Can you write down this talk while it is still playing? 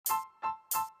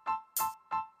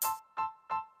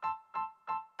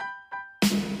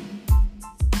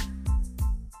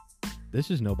This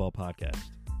is No Ball Podcast,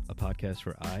 a podcast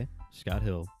where I, Scott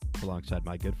Hill, alongside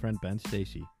my good friend Ben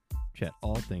Stacy, chat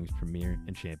all things Premier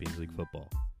and Champions League football.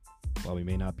 While we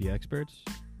may not be experts,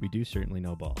 we do certainly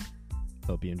know ball.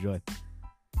 Hope you enjoy.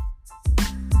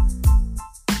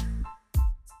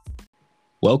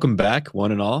 Welcome back,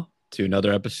 one and all, to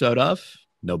another episode of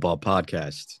No Ball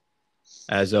Podcast.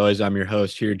 As always, I'm your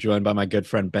host here, joined by my good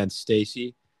friend Ben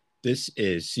Stacy. This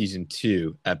is Season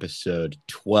 2, Episode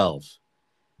 12.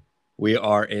 We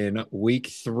are in Week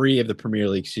 3 of the Premier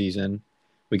League season.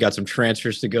 We got some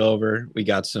transfers to go over. We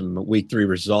got some Week 3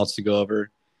 results to go over.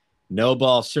 No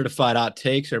Ball certified hot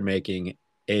takes are making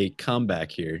a comeback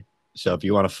here. So if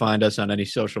you want to find us on any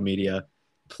social media,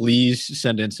 please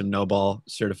send in some No Ball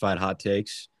certified hot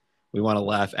takes. We want to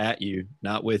laugh at you,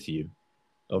 not with you,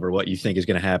 over what you think is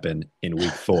going to happen in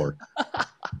Week 4.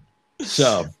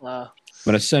 So I'm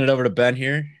going to send it over to Ben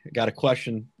here. I got a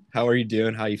question. How are you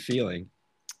doing? How are you feeling?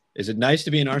 Is it nice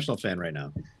to be an Arsenal fan right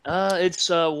now? It's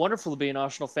wonderful to be an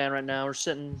Arsenal fan right now. We're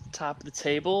sitting top of the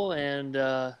table, and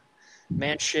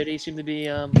Man City seem to be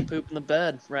pooping the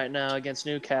bed right now against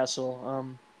Newcastle.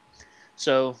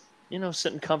 So,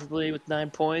 sitting comfortably with 9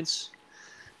 points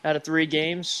out of 3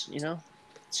 games.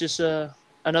 It's just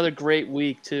another great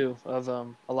week, too, of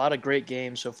a lot of great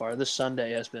games so far. This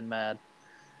Sunday has been mad.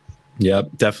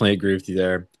 Yep, definitely agree with you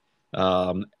there.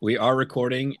 We are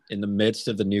recording in the midst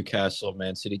of the Newcastle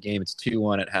Man City game. It's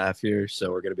 2-1 at half here, so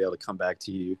we're going to be able to come back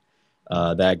to you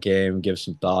that game, give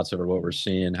some thoughts over what we're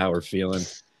seeing, how we're feeling.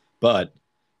 But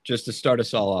just to start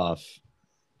us all off,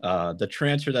 the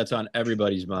transfer that's on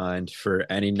everybody's mind for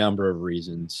any number of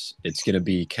reasons, it's going to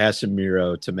be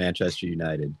Casemiro to Manchester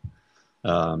United.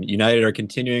 United are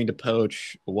continuing to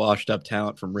poach washed-up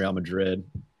talent from Real Madrid.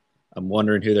 I'm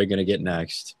wondering who they're going to get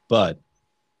next, but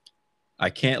I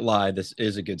can't lie, this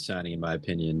is a good signing in my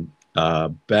opinion.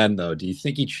 Ben, though, do you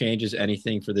think he changes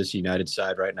anything for this United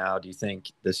side right now? Do you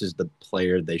think this is the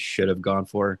player they should have gone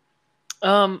for?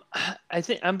 I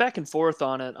think I'm back and forth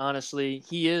on it, honestly.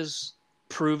 He is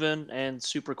proven and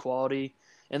super quality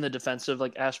in the defensive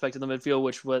aspect of the midfield,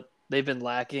 which what they've been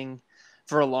lacking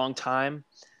for a long time.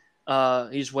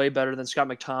 He's way better than Scott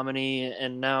McTominay,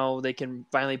 and now they can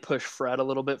finally push Fred a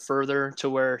little bit further to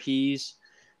where he's,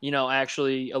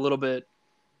 actually a little bit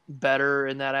better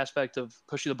in that aspect of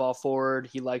pushing the ball forward.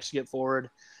 He likes to get forward.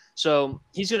 So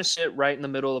he's going to sit right in the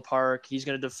middle of the park. He's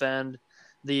going to defend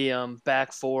the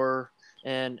back four,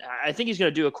 and I think he's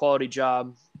going to do a quality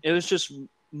job. It was just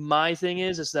my thing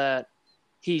is that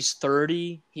he's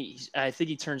 30. I think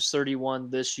he turns 31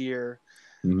 this year.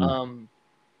 Mm-hmm.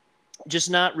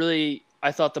 Just not really,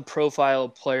 I thought, the profile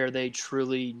player they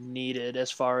truly needed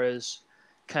as far as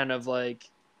kind of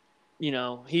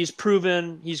he's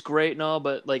proven he's great and all,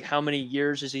 but how many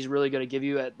years is he really going to give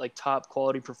you at top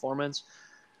quality performance?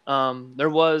 There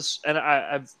was, and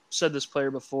I've said this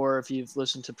player before if you've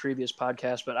listened to previous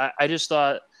podcasts, but I just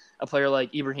thought a player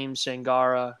like Ibrahim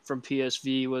Sangara from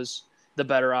PSV was the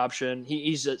better option.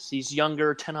 He's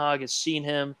younger. Ten Hag has seen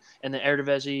him in the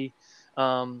Eredivisie,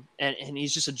 and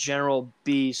he's just a general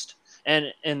beast.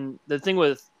 And the thing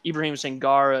with Ibrahim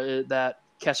Sangara is that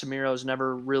Casemiro has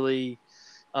never really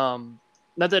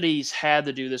not that he's had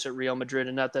to do this at Real Madrid,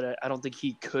 and not that I don't think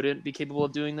he couldn't be capable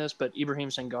of doing this, but Ibrahim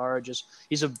Sangara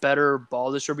he's a better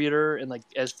ball distributor and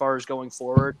as far as going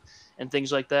forward and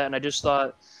things like that. And I just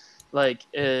thought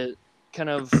kind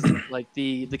of like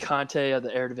the Conte of the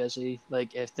Eredivisie,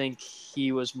 I think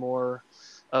he was more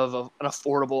of an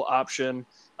affordable option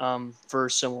for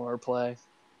similar play.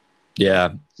 Yeah.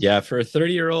 For a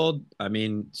 30-year-old, I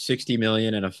mean, 60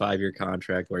 million in a 5-year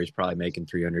contract where he's probably making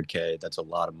 300K. That's a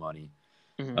lot of money.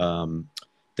 Mm-hmm.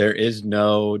 There is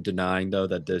no denying, though,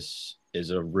 that this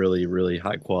is a really, really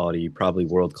high quality, probably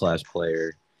world-class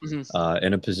player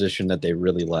in a position that they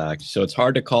really lack. So it's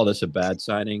hard to call this a bad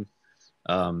signing.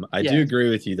 I do agree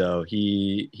with you, though.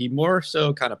 He more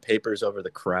so kind of papers over the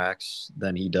cracks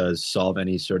than he does solve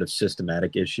any sort of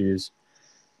systematic issues.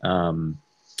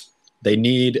 They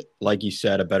need, like you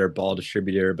said, a better ball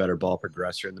distributor, a better ball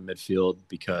progressor in the midfield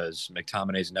because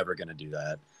McTominay is never going to do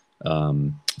that.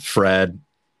 Fred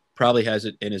probably has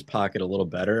it in his pocket a little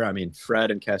better. I mean, Fred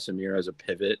and Casemiro as a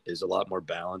pivot is a lot more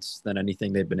balanced than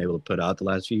anything they've been able to put out the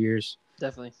last few years.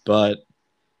 Definitely. But,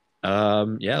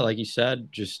 like you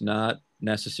said, just not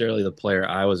necessarily the player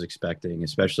I was expecting,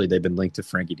 especially they've been linked to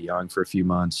Frankie de Jong for a few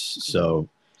months. So,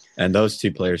 and those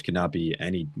two players could not be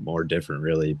any more different,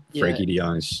 really. Yeah. Frankie de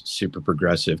Jong is super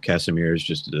progressive. Casemiro is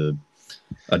just a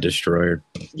destroyer.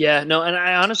 Yeah, no, and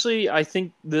I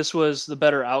think this was the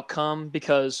better outcome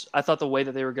because I thought the way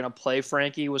that they were going to play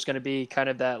Frankie was going to be kind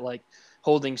of that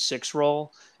holding 6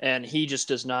 role, and he just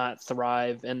does not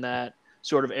thrive in that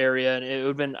sort of area, and it would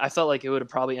have been. I felt like it would have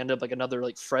probably ended up like another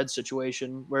like Fred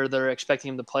situation where they're expecting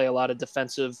him to play a lot of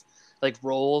defensive like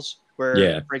roles where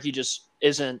Yeah. Frankie just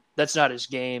isn't. That's not his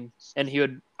game, and he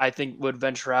would I think would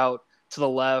venture out to the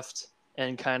left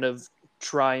and kind of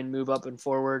try and move up and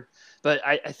forward. But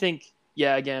I think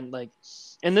yeah, again like,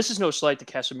 and this is no slight to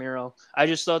Casemiro. I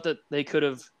just thought that they could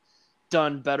have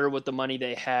done better with the money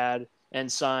they had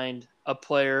and signed a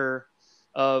player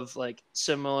of like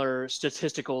similar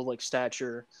statistical like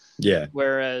stature. Yeah.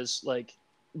 Whereas like,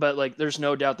 but like, there's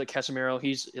no doubt that Casemiro,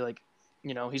 he's like,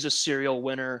 he's a serial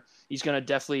winner. He's gonna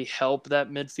definitely help that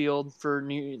midfield for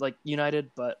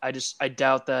United. But I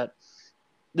doubt that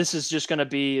this is just gonna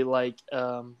be like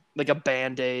a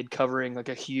band-aid covering like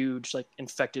a huge like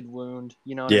infected wound.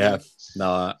 You know what I Yeah. mean?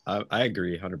 No, I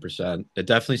agree 100%. It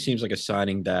definitely seems like a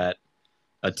signing that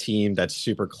a team that's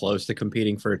super close to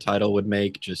competing for a title would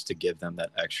make, just to give them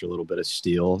that extra little bit of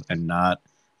steel, and not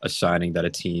a signing that a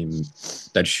team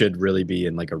that should really be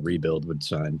in like a rebuild would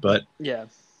sign. But Yeah.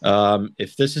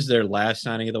 if this is their last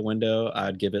signing of the window,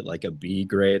 I'd give it like a B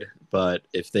grade. But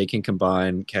if they can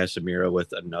combine Casemiro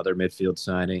with another midfield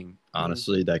signing,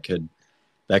 honestly, that could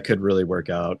really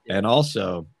work out. Yeah. And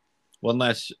also, one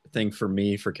last thing for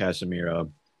me for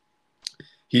Casemiro,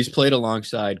 he's played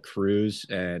alongside Cruz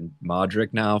and Modric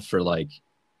now for like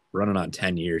running on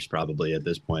 10 years probably at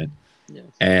this point. Yeah.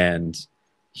 And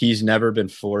he's never been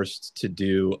forced to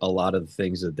do a lot of the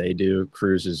things that they do.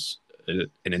 Cruz is an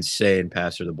insane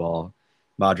passer of the ball.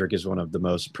 Modric is one of the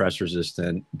most press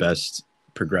resistant, best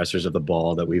progressors of the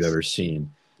ball that we've ever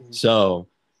seen. Mhm. So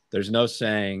there's no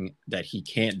saying that he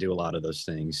can't do a lot of those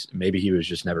things. Maybe he was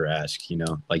just never asked,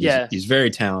 like Yeah. he's very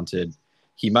talented.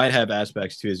 He might have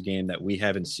aspects to his game that we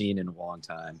haven't seen in a long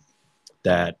time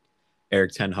that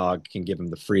Eric Ten Hag can give him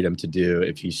the freedom to do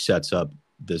if he sets up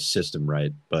this system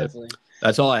right. But Definitely.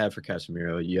 that's all I have for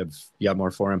Casemiro. You got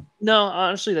more for him? No,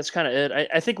 honestly, that's kind of it.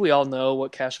 I think we all know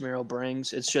what Casemiro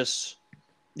brings. It's just,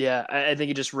 yeah, I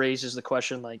think it just raises the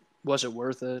question, like, was it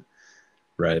worth it?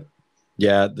 Right.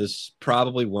 Yeah, this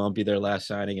probably won't be their last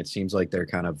signing. It seems like they're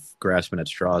kind of grasping at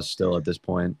straws still at this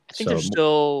point. I think they're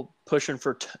still pushing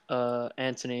for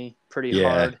Anthony pretty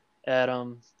hard. At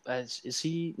is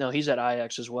he? No, he's at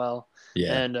Ajax as well.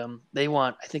 Yeah. And they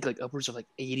want, I think, like upwards of like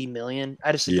 80 million.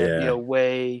 I just think that'd be a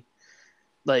way.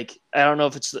 Like, I don't know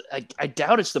if it's I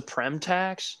doubt it's the Prem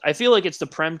tax. I feel like it's the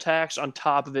Prem tax on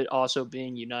top of it also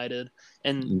being United,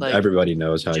 and like everybody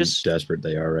knows how desperate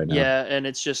they are right now. Yeah, and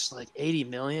it's just like 80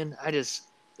 million. It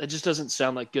just doesn't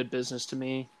sound like good business to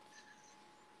me.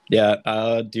 Yeah.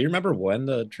 Do you remember when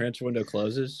the transfer window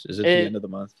closes? Is it the end of the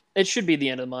month? It should be the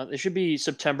end of the month. It should be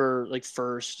September like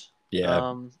 1st.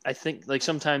 Yeah. I think like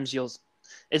sometimes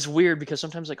it's weird because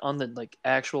sometimes like on the like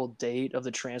actual date of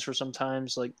the transfer,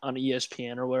 sometimes like on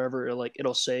ESPN or wherever,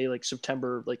 it'll say like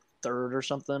September like 3rd or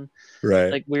something. Right.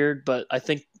 Like weird, but I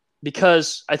think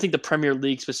because I think the Premier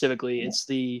League specifically, it's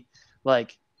the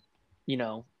like,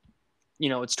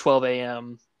 it's 12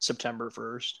 a.m. September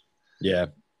 1st. Yeah.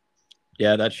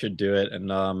 Yeah, that should do it.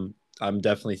 And I'm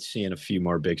definitely seeing a few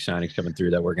more big signings coming through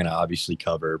that we're going to obviously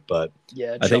cover. But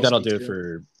yeah, I think that'll do it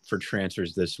for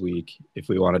transfers this week. If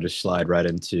we want to just slide right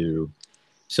into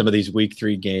some of these week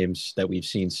 3 games that we've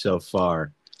seen so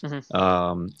far.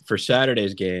 Mm-hmm. For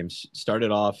Saturday's games,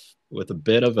 started off with a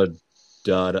bit of a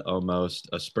dud almost.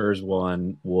 A Spurs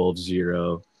 1, Wolves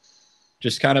 0.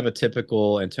 Just kind of a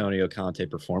typical Antonio Conte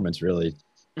performance, really.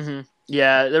 Mm-hmm.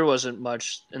 Yeah, there wasn't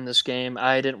much in this game.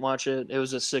 I didn't watch it. It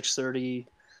was a 6:30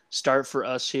 start for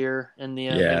us here in the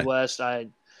Midwest. I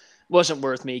wasn't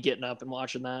worth me getting up and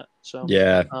watching that. So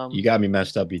yeah, you got me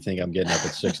messed up. You think I'm getting up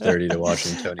at 6:30 to watch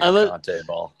Antonio Conte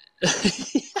ball?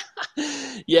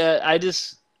 Yeah, I'm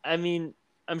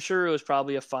sure it was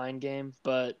probably a fine game,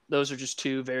 but those are just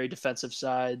two very defensive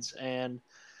sides, and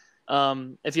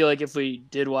I feel like if we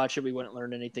did watch it, we wouldn't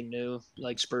learn anything new.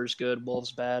 Like Spurs good,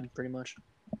 Wolves bad, pretty much.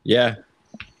 Yeah.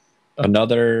 Moving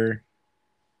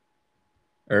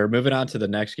on to the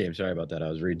next game. Sorry about that. I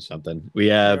was reading something. We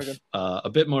have a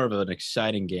bit more of an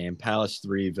exciting game. Palace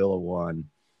 3, Villa 1.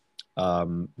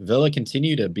 Villa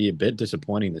continue to be a bit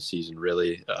disappointing this season,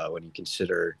 really, when you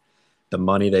consider the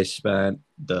money they spent,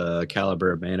 the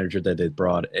caliber of manager that they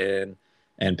brought in,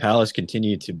 and Palace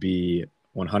continue to be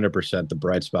 100% the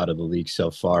bright spot of the league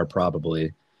so far,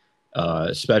 probably,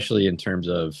 especially in terms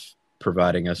of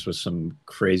providing us with some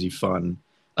crazy fun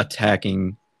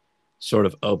attacking sort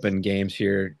of open games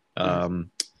here.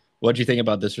 What do you think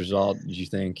about this result? Did you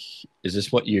think, is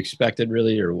this what you expected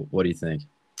really, or what do you think?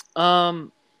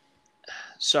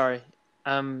 Sorry.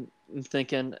 I'm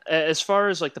thinking as far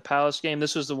as like the Palace game,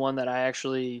 this was the one that I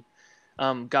actually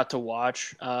got to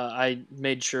watch. I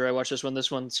made sure I watched this one.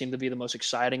 This one seemed to be the most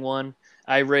exciting one.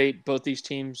 I rate both these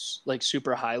teams like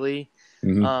super highly,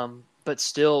 Hmm. but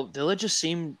still, Villa just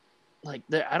seemed like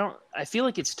I feel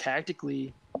like it's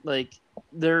tactically like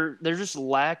they're just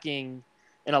lacking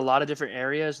in a lot of different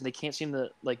areas, and they can't seem to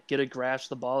like get a grasp of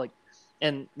the ball. Like,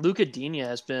 and Luca Digne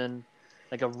has been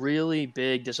like a really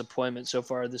big disappointment so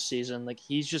far this season. Like,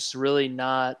 he's just really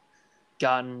not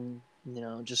gotten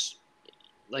just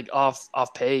like off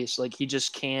pace. Like, he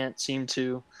just can't seem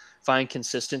to find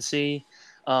consistency.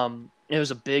 It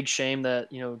was a big shame that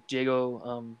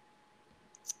Diego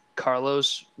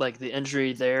Carlos, like the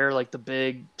injury there, like the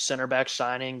big center back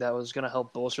signing that was going to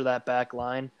help bolster that back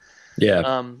line. Yeah.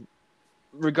 Um,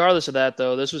 Regardless of that,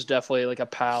 though, this was definitely like a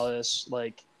Palace,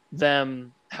 like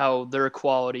them, how their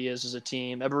quality is as a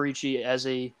team. Eberici as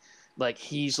a like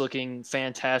he's looking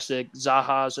fantastic.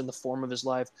 Zaha's in the form of his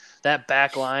life. That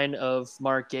back line of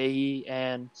Mark Gahey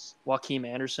and Joaquin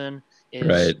Anderson is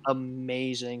Right.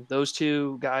 amazing. Those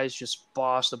two guys just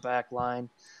boss the back line.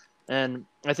 And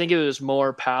I think it was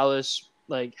more Palace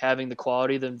like having the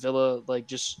quality than Villa like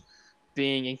just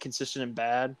being inconsistent and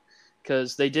bad,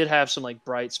 because they did have some like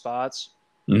bright spots,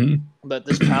 Hmm. but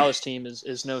this Palace team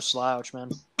is no slouch, man.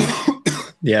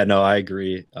 Yeah, no, I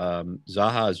agree.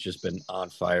 Zaha has just been on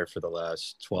fire for the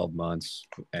last 12 months.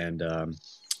 And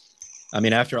I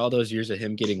mean, after all those years of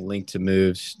him getting linked to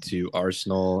moves to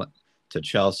Arsenal, to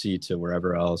Chelsea, to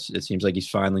wherever else, it seems like he's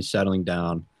finally settling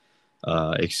down,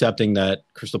 accepting that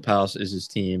Crystal Palace is his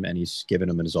team, and he's given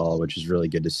him his all, which is really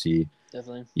good to see.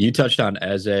 Definitely. You touched on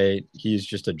Eze. He's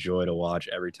just a joy to watch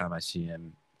every time I see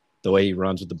him. The way he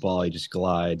runs with the ball, he just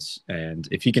glides. And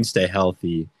if he can stay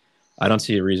healthy, I don't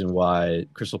see a reason why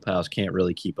Crystal Palace can't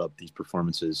really keep up these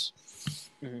performances.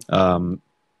 Mm-hmm.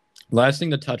 Last thing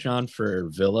to touch on for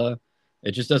Villa,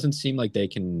 it just doesn't seem like they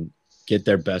can get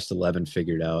their best 11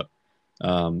 figured out.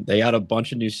 They got a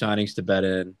bunch of new signings to bet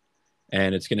in,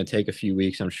 and it's going to take a few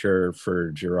weeks, I'm sure,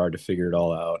 for Gerrard to figure it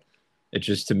all out. It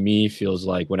just, to me, feels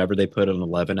like whenever they put an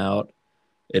 11 out,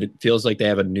 it feels like they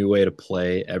have a new way to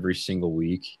play every single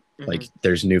week. Mm-hmm. Like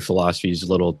there's new philosophies,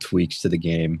 little tweaks to the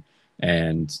game.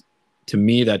 And to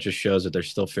me, that just shows that they're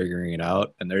still figuring it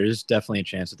out. And there is definitely a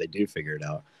chance that they do figure it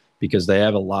out because they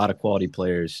have a lot of quality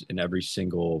players in every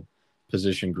single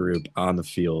position group on the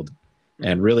field. Mm-hmm.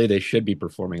 And really, they should be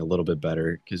performing a little bit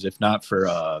better because if not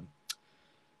for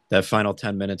that final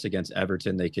 10 minutes against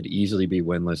Everton, they could easily be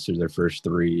winless through their first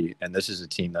three. And this is a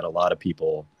team that a lot of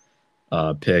people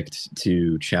picked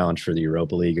to challenge for the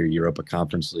Europa League or Europa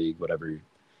Conference League, whatever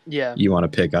Yeah. you want to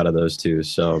pick out of those two.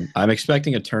 So I'm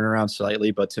expecting a turnaround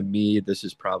slightly, but to me, this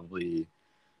is probably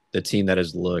the team that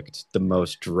has looked the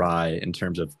most dry in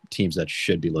terms of teams that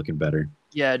should be looking better.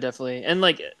 Yeah, definitely. And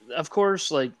like, of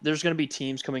course, like there's going to be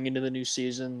teams coming into the new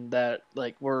season that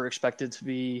like were expected to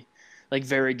be like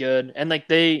very good, and like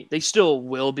they still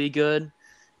will be good.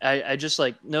 I just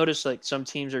like noticed like some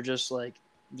teams are just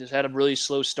had a really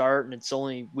slow start, and it's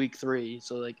only week 3,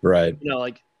 so like Right.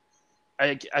 like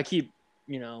I keep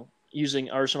using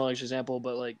Arsenal as an example,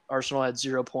 but like Arsenal had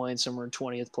 0 points and were in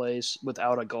 20th place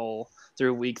without a goal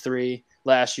through week 3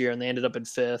 last year, and they ended up in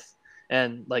 5th.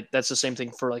 And like that's the same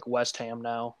thing for like West Ham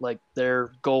now. Like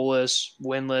they're goalless,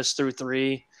 winless through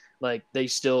 3. Like they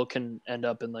still can end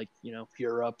up in like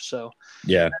Europe. So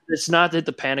Yeah. it's not hit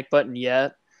the panic button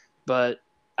yet, but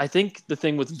I think the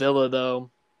thing with Villa though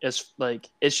is like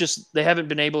it's just they haven't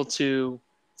been able to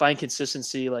find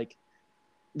consistency like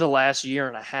the last year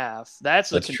and a half. That's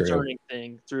the That's true. concerning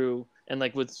thing through, and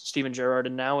like with Steven Gerrard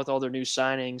and now with all their new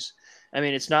signings. I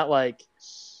mean, it's not like,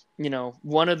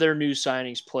 one of their new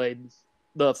signings played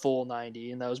the full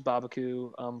 90, and that was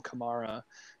Babaku Kamara.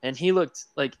 And he looked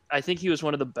like, I think he was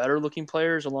one of the better looking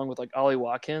players along with like Ollie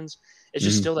Watkins. It's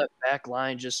just still that back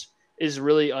line just is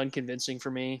really unconvincing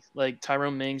for me. Like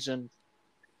Tyrone Mings, and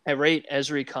I rate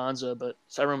Ezri Konza, but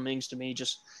Tyrone Mings to me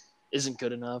just isn't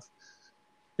good enough.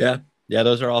 Yeah. Yeah,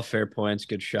 those are all fair points.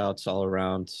 Good shouts all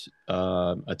around.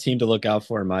 A team to look out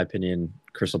for, in my opinion,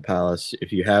 Crystal Palace.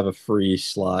 If you have a free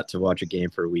slot to watch a game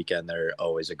for a weekend, they're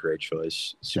always a great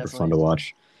choice. Super fun to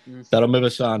watch. That'll move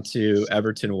us on to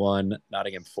Everton 1,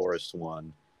 Nottingham Forest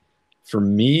 1. For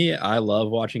me, I love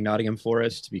watching Nottingham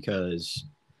Forest because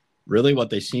really what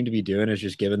they seem to be doing is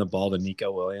just giving the ball to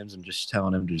Nico Williams and just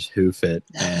telling him to just hoof it.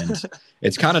 And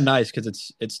it's kind of nice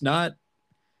because it's not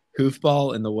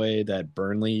hoofball in the way that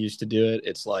Burnley used to do it.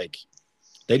 It's like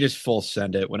they just full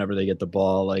send it whenever they get the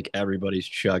ball. Like everybody's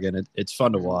chugging it. It's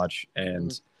fun to watch,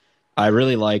 and I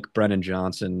really like Brennan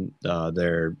Johnson.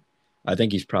 I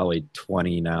think he's probably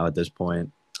 20 now at this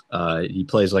point. He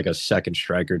plays like a second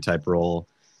striker type role.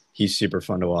 he's super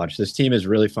fun to watch. This team is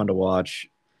really fun to watch.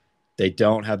 They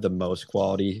don't have the most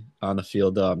quality on the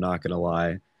field, though. I'm not going to lie.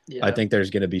 I Yeah. think there's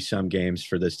going to be some games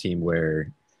for this team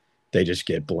where they just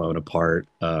get blown apart.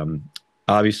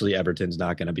 Obviously, Everton's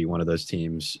not going to be one of those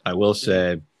teams. I will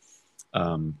say,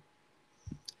 um,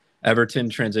 Everton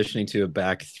transitioning to a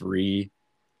back three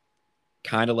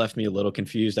kind of left me a little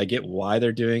confused. I get why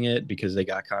they're doing it because they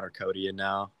got Connor Cody in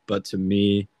now, but to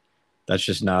me, that's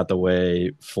just not the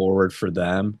way forward for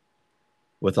them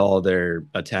with all their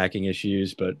attacking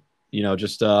issues. But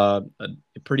just a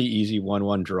pretty easy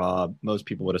 1-1 draw. Most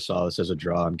people would have saw this as a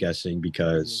draw, I'm guessing,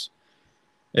 because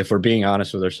if we're being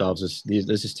honest with ourselves,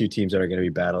 this is two teams that are going to be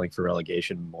battling for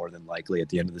relegation more than likely at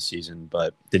the end of the season.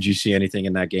 But did you see anything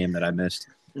in that game that I missed?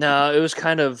 No, it was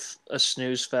kind of a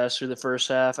snooze fest through the first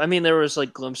half. I mean, there was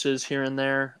like glimpses here and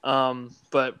there,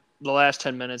 but the last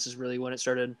 10 minutes is really when it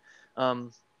started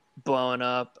um, blowing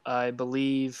up. I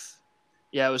believe,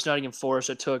 yeah, it was Nottingham Forest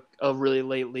that took a really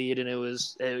late lead, and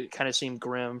it kind of seemed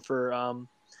grim for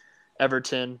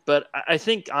Everton. But I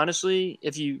think honestly,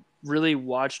 if you really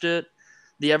watched it,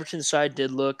 the Everton side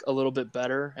did look a little bit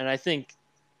better, and I think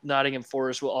Nottingham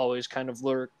Forest will always kind of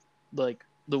lurk like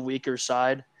the weaker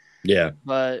side. Yeah.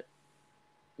 But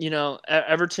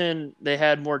Everton, they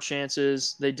had more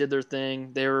chances. They did their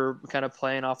thing. They were kind of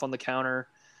playing off on the counter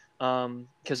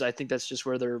because I think that's just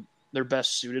where they're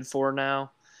best suited for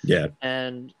now. Yeah.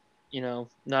 And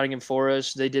Nottingham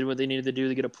Forest, they did what they needed to do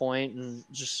to get a point, and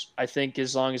just I think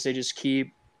as long as they just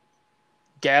keep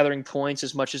gathering points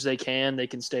as much as they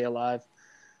can stay alive.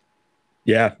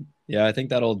 Yeah. Yeah. I think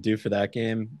that'll do for that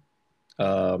game.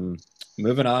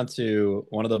 Moving on to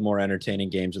one of the more entertaining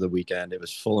games of the weekend. It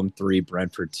was Fulham 3,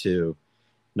 Brentford 2.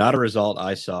 Not a result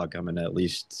I saw coming, at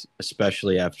least,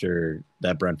 especially after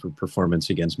that Brentford performance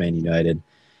against Man United.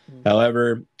 Mm.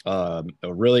 However, a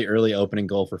really early opening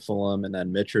goal for Fulham, and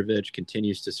then Mitrovic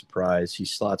continues to surprise. He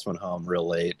slots one home real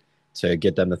late to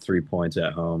get them the 3 points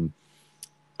at home.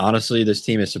 Honestly, this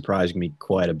team is surprising me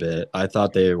quite a bit. I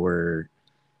thought they were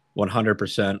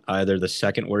 100% either the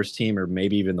second worst team or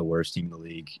maybe even the worst team in the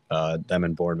league. Them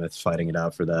and Bournemouth fighting it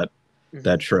out for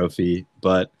that trophy,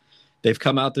 but they've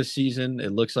come out this season.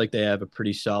 It looks like they have a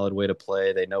pretty solid way to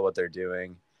play. They know what they're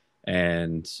doing,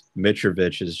 and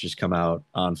Mitrovic has just come out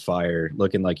on fire,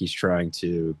 looking like he's trying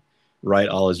to right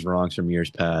all his wrongs from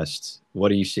years past. What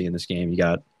do you see in this game? You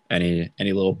got any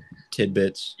little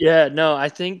tidbits? Yeah, no, I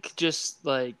think just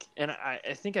like, and I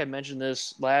think I mentioned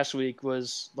this last week,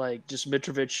 was like just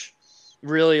Mitrovic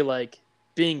really like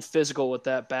being physical with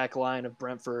that back line of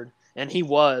Brentford, and he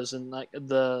was, and like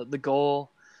the goal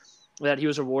that he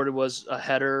was awarded was a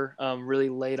header, really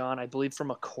late on, I believe, from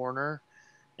a corner,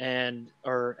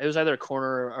 or it was either a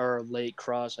corner or a late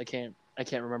cross. I can't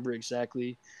remember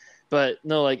exactly, but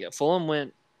no, like Fulham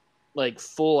went like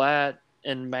full at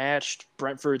and matched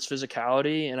Brentford's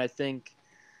physicality, and I think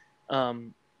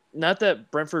not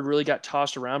that Brentford really got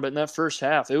tossed around, but in that first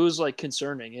half, it was like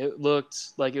concerning. It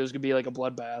looked like it was going to be like a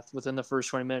bloodbath within the first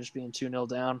 20 minutes being 2-0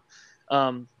 down.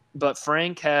 But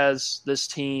Frank has this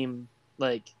team,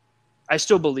 like, I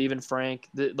still believe in Frank.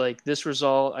 Like, this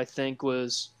result, I think,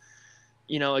 was,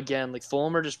 again, like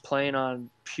Fulham are just playing on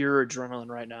pure adrenaline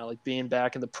right now, like being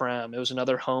back in the Prem. It was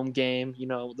another home game.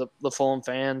 The Fulham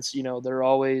fans, they're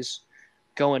always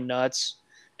going nuts.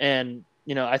 And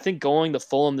I think going to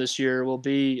Fulham this year will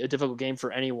be a difficult game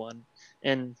for anyone.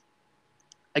 And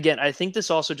again, I think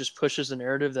this also just pushes the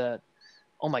narrative that,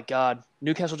 oh my God,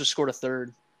 Newcastle just scored a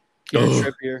third. Kieran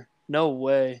Trippier. No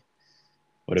way.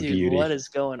 What a Dude, beauty. what is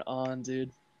going on,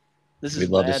 dude? This is We'd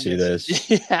love madness. to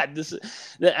see this.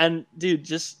 Yeah, and dude,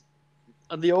 just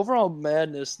the overall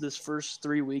madness this first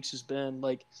 3 weeks has been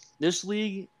like this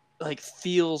league like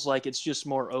feels like it's just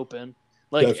more open.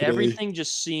 Like Definitely. everything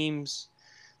just seems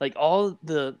like all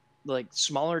the like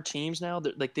smaller teams now,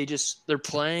 they're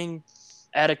playing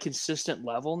at a consistent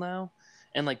level now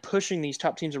and like pushing these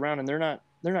top teams around, and they're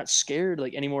not scared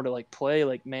like anymore to like play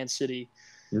like Man City.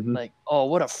 Mm-hmm. Like, oh,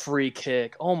 what a free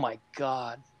kick. Oh my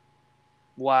God.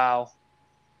 Wow.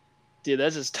 Dude,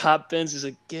 that's as top bins as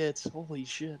it gets. Holy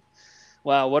shit.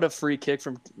 Wow, what a free kick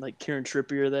from like Kieran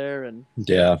Trippier there, and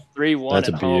Yeah, 3-1 that's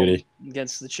a at home beauty.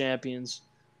 against the champions.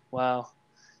 Wow.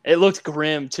 It looked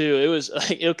grim too. It was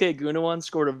like Ilkay Gundogan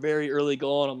scored a very early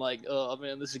goal, and I'm like, oh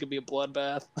man, this is gonna be a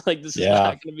bloodbath. Like this is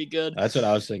not gonna be good. That's what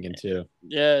I was thinking too.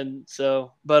 Yeah, and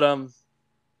so, but I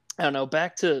don't know.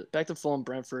 Back to Fulham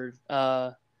Brentford.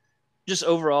 Just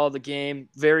overall the game,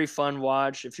 very fun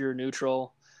watch if you're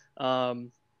neutral.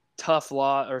 Tough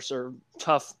lot, or sort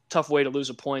of tough way to lose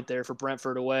a point there for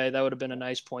Brentford away. That would have been a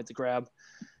nice point to grab,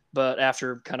 but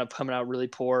after kind of coming out really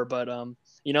poor. But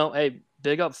hey,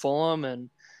 big up Fulham, and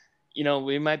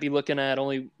we might be looking at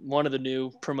only one of the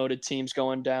new promoted teams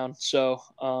going down. So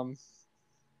I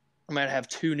might have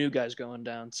 2 new guys going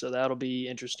down. So that'll be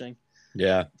interesting.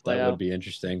 Yeah, Play that would out. be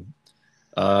interesting.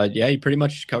 Yeah, you pretty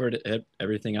much covered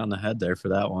everything on the head there for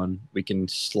that one. We can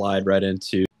slide right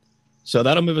into. So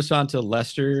that'll move us on to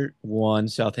Leicester 1,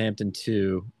 Southampton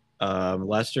 2.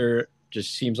 Leicester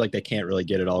just seems like they can't really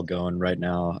get it all going right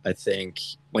now. I think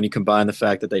when you combine the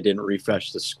fact that they didn't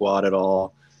refresh the squad at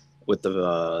all with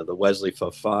the Wesley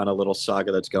Fofana little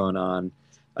saga that's going on,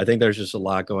 I think there's just a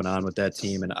lot going on with that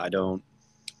team, and I don't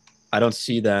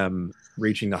see them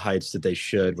reaching the heights that they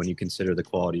should when you consider the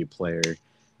quality of player,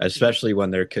 especially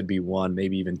when there could be one,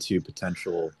 maybe even 2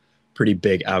 potential pretty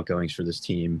big outgoings for this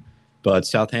team. But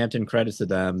Southampton, credit to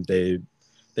them, they've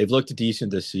looked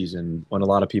decent this season when a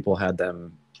lot of people had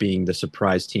them being the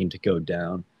surprise team to go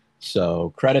down.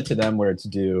 So credit to them where it's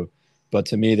due. But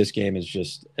to me, this game is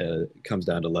just comes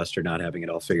down to Leicester not having it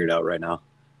all figured out right now.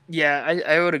 Yeah,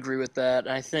 I would agree with that.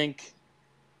 I think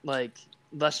like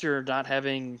Leicester not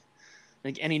having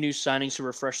like any new signings to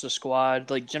refresh the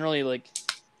squad. Like generally, like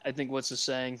I think what's the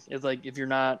saying? It's like if you're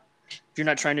not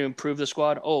trying to improve the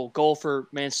squad, goal for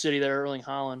Man City there, Erling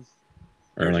Haaland.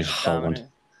 Erling Haaland.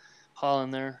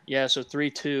 Haaland there. Yeah, so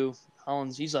 3-2.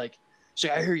 Haaland's he's like,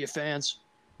 I hear you fans.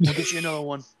 We'll get you another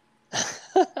one.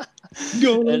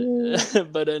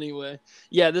 But anyway,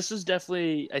 yeah, this is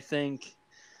definitely, I think,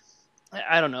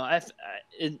 I don't know.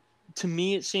 To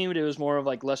me, it seemed it was more of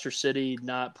like Leicester City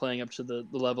not playing up to the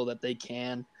level that they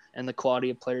can and the quality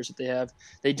of players that they have.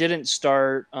 They didn't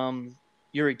start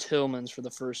Yuri Tillmans for the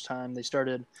first time. They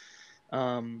started,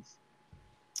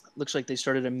 looks like they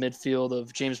started a midfield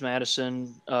of James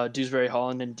Maddison, Dewsbury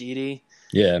Holland, and Didi.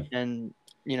 Yeah. And,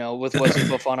 with Wesley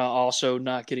Fofana also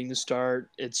not getting the start,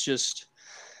 it's just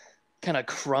kind of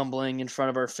crumbling in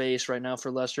front of our face right now for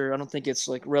Leicester. I don't think it's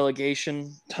like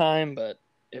relegation time, but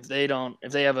if they don't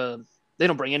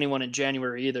bring anyone in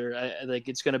January either, I think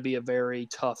it's going to be a very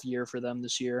tough year for them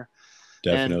this year.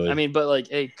 Definitely. And I mean, but like,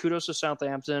 hey, kudos to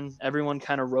Southampton. Everyone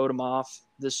kind of wrote them off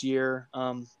this year.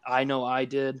 I know I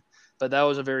did, but that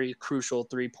was a very crucial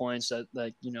 3 points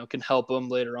that can help them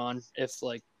later on if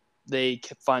like they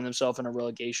find themselves in a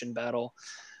relegation battle.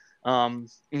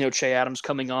 Che Adams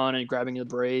coming on and grabbing the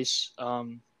brace,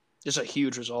 just a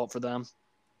huge result for them.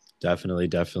 Definitely.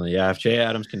 Yeah, if Che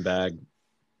Adams can bag,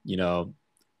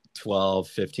 12,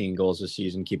 15 goals this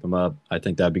season, keep them up, I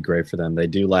think that'd be great for them. They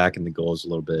do lack in the goals a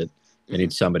little bit. They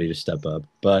need somebody to step up.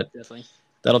 But definitely.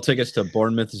 That'll take us to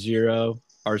Bournemouth 0,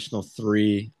 Arsenal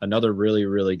 3. Another really,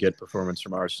 really good performance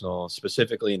from Arsenal,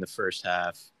 specifically in the first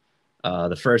half.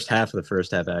 The first half of the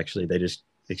first half, actually, they just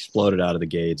exploded out of the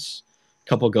gates.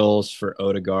 Couple goals for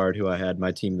Odegaard, who I had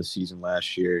my team this season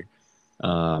last year.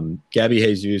 Gabby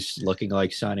Jesus looking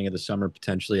like signing of the summer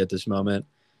potentially at this moment.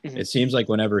 It seems like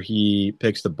whenever he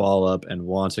picks the ball up and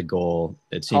wants a goal,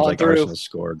 it seems like Arsenal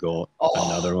score a goal.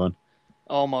 Another one.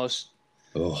 Almost.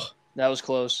 Oh, that was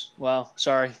close. Wow.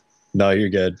 Sorry. No, you're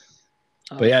good.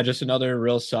 But yeah, just another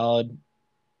real solid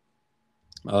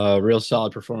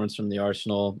performance from the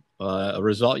Arsenal. A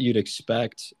result you'd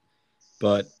expect,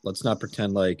 but let's not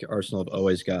pretend like Arsenal have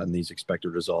always gotten these expected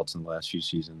results in the last few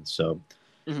seasons. So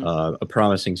a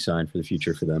promising sign for the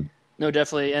future for them. No,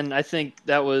 definitely. And I think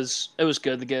it was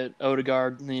good to get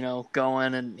Odegaard,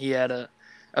 going, and he had a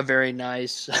very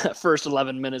nice first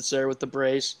 11 minutes there with the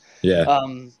brace. Yeah.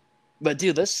 But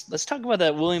dude, let's talk about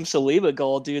that William Saliba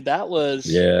goal, dude. That was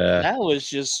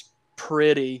just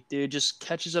pretty, dude. Just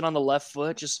catches it on the left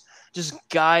foot, just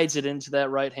guides it into that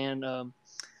right hand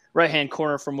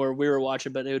corner from where we were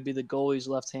watching, but it would be the goalie's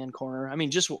left hand corner. I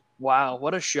mean, just wow,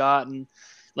 what a shot. And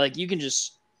like you can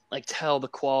just like tell the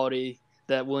quality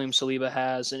that William Saliba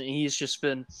has, and he's just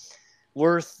been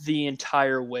worth the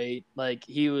entire wait. Like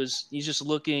he's just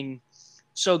looking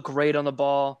so great on the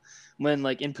ball when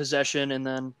like in possession, and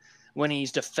then when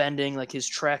he's defending, like his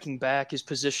tracking back, his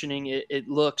positioning, it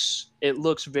looks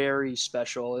very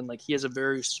special. And like he has a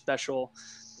very special,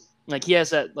 like he has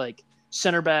that like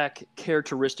center back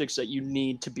characteristics that you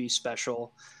need to be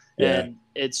special. Yeah. And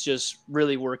it's just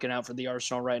really working out for the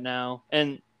Arsenal right now.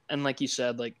 And like you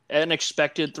said, like an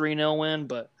expected 3-0 win,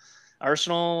 but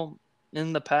Arsenal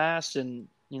in the past, and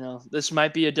this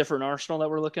might be a different Arsenal that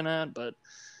we're looking at, but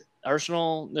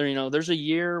Arsenal, there's a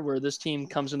year where this team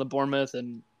comes into Bournemouth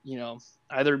and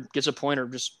either gets a point or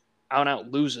just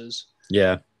out loses.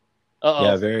 Yeah.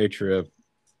 Yeah, very true.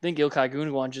 I think Ilkay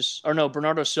Gundogan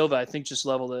Bernardo Silva, I think just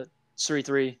leveled it. It's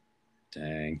 3-3.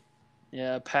 Dang.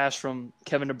 Yeah, pass from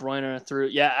Kevin De Bruyne through.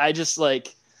 Yeah, I just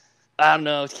like, I don't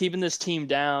know, keeping this team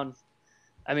down.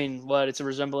 I mean, it's a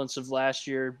resemblance of last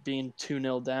year being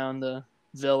 2-0 down to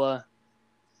Villa.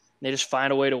 They just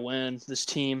find a way to win. This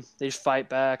team, they just fight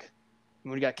back.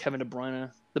 And we got Kevin De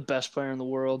Bruyne, the best player in the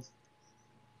world.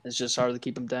 It's just hard to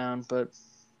keep him down, but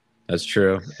That's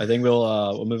true. I think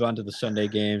we'll move on to the Sunday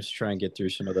games, try and get through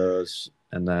some of those,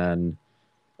 and then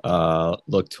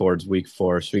look towards week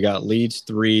 4. So we got Leeds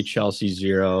 3, Chelsea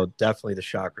 0. Definitely the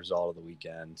shock result of the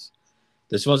weekend.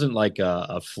 This wasn't like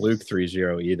a fluke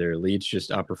 3-0 either. Leeds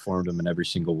just outperformed them in every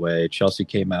single way. Chelsea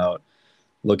came out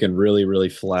looking really, really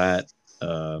flat.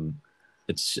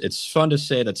 It's fun to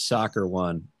say that soccer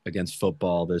won against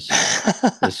football this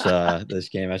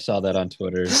game. I saw that on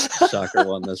Twitter. Soccer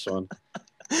won this one.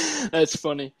 That's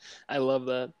funny. I love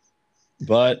that.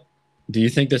 But do you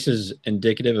think this is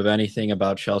indicative of anything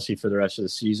about Chelsea for the rest of the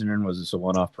season, or was this a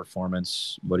one-off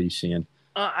performance? What are you seeing?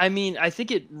 I mean, I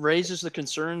think it raises the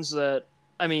concerns that,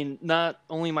 I mean, not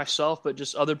only myself, but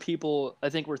just other people, I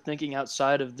think, were thinking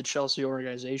outside of the Chelsea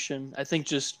organization. I think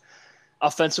just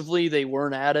offensively, they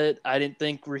weren't at it. I didn't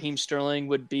think Raheem Sterling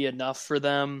would be enough for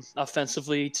them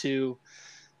offensively to,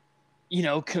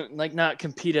 not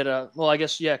compete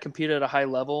at compete at a high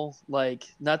level. Like,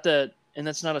 not that, and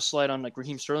that's not a slight on like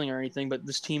Raheem Sterling or anything, but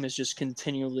this team has just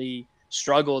continually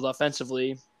struggled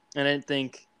offensively. And I didn't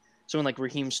think someone like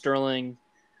Raheem Sterling,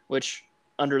 which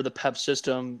under the Pep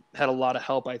system had a lot of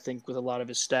help, I think, with a lot of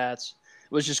his stats,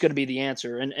 was just going to be the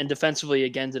answer. And defensively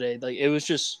again today, like it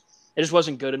just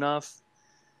wasn't good enough.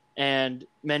 And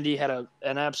Mendy had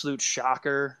an absolute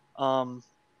shocker.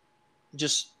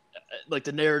 Just like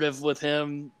the narrative with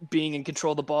him being in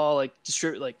control of the ball, like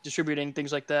distributing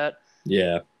things like that.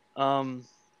 Yeah. And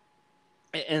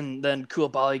then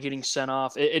Koulibaly getting sent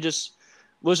off. It just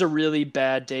was a really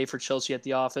bad day for Chelsea at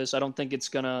the office. I don't think it's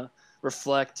gonna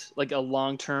reflect like a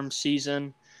long-term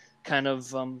season kind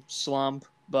of slump,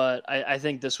 but I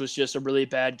think this was just a really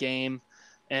bad game,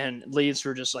 and Leeds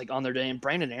were just like on their day. And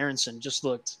Brandon Aronson just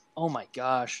looked, oh my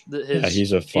gosh,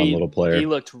 he's a fun little player. He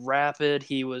looked rapid.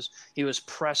 He was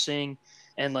pressing,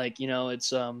 and like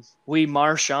it's we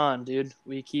march on, dude.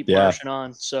 We keep marching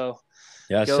on. So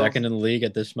second in the league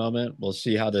at this moment. We'll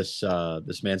see how this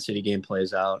Man City game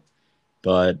plays out,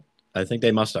 but I think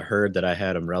they must have heard that I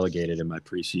had them relegated in my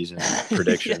preseason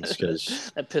predictions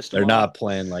because they're not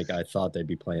playing like I thought they'd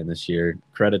be playing this year.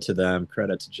 Credit to them.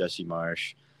 Credit to Jesse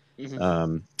Marsch.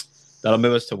 Mm-hmm. That'll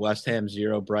move us to West Ham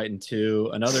 0, Brighton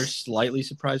 2. Another slightly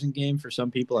surprising game for some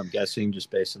people, I'm guessing,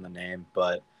 just based on the name.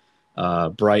 But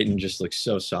Brighton just looks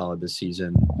so solid this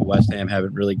season. West Ham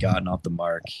haven't really gotten off the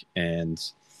mark. And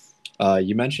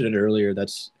you mentioned it earlier.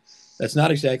 That's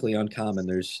not exactly uncommon.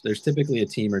 There's typically a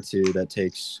team or two that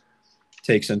takes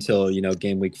until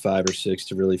game week 5 or 6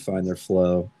 to really find their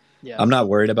flow. Yeah. I'm not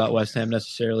worried about West Ham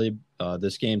necessarily.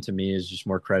 This game to me is just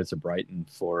more credit to Brighton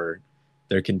for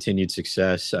their continued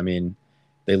success. I mean,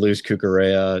 they lose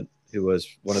Cucurella, who was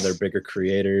one of their bigger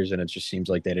creators, and it just seems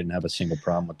like they didn't have a single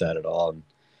problem with that at all. And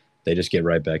they just get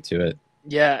right back to it.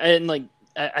 Yeah, and like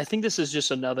I think this is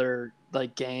just another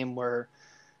like game where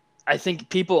I think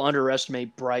people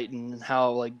underestimate Brighton and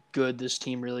how like good this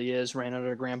team really is, ran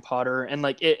under Graham Potter. And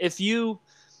like if you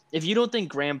don't think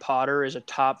Graham Potter is a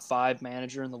top 5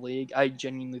 manager in the league, I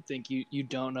genuinely think you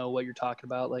don't know what you're talking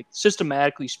about. Like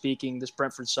systematically speaking, this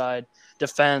Brentford side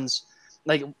defends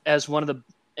like it has one of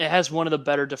the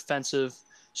better defensive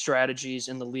strategies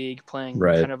in the league, playing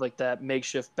kind of like that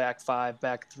makeshift back 5,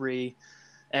 back 3,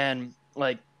 and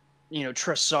like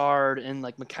Trossard and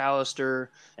like McAllister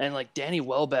and like Danny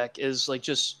Welbeck is like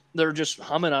they're just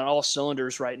humming on all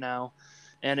cylinders right now.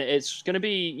 And it's going to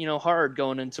be, hard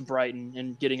going into Brighton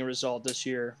and getting a result this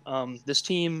year. This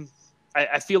team,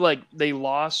 I feel like they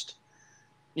lost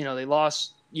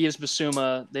Yves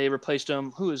Bissouma. They replaced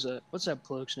him. Who is it? What's that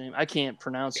bloke's name? I can't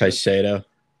pronounce it.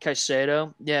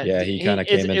 Caicedo. Yeah. Yeah, he kind of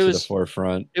came into the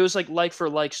forefront. It was like for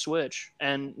like switch.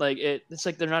 And like it's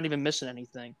like they're not even missing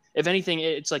anything. If anything,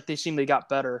 it's like they got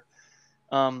better,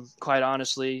 quite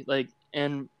honestly. Like,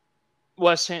 and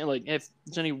West Ham, like if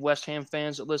there's any West Ham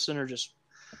fans that listen or just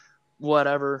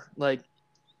whatever, like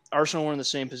Arsenal were in the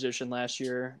same position last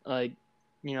year. Like,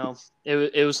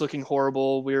 it was looking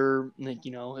horrible. We were like,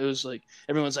 it was like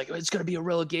everyone's like, it's going to be a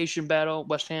relegation battle.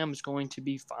 West Ham is going to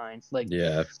be fine. Like,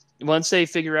 yeah, once they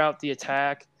figure out the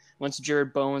attack, once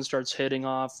Jared Bowen starts hitting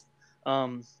off,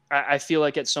 I feel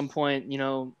like at some point,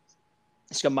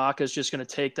 Scamacca is just going to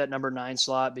take that number 9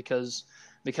 slot because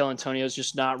Mikel Antonio's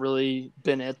just not really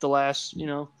been it the last,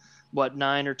 9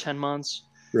 or 10 months.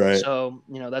 Right. So,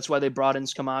 that's why they brought in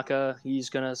Scamacca. He's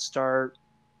going to start,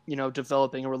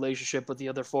 developing a relationship with the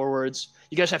other forwards.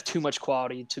 You guys have too much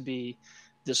quality to be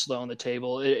this low on the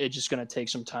table. It's just going to take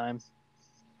some time.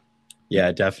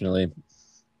 Yeah, definitely.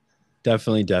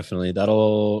 Definitely.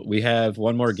 We have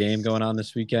one more game going on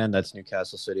this weekend. That's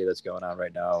Newcastle City. That's going on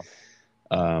right now.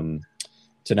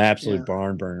 It's an absolute Yeah.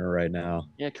 barn burner right now.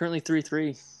 Yeah, currently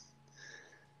 3-3.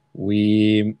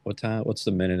 What time? What's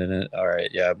the minute in it? All right,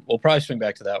 yeah, we'll probably swing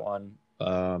back to that one.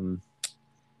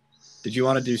 Did you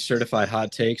want to do certified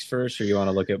hot takes first, or you want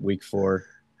to look at week 4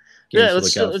 Yeah,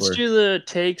 games to look out let's for? do the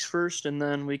takes first, and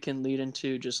then we can lead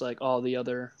into just like all the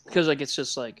other, because like it's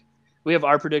just like we have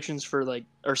our predictions for like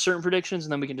our certain predictions,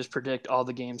 and then we can just predict all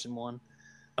the games in one.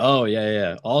 Oh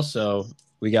yeah. Also,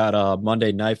 we got a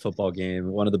Monday night football game,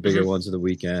 one of the bigger Mm-hmm. ones of the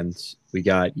weekend. We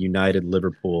got United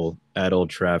Liverpool at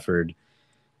Old Trafford.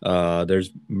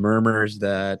 There's murmurs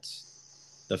that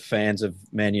the fans of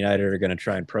Man United are going to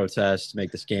try and protest,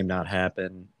 make this game not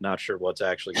happen. Not sure what's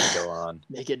actually going to go on.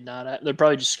 Make it not. They're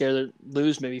probably just scared to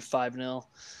lose maybe 5-0.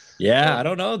 Yeah, But I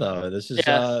don't know though. This is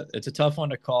yeah, it's a tough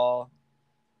one to call.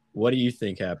 What do you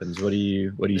think happens? What do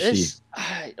you see?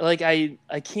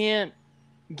 I can't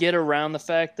get around the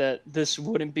fact that this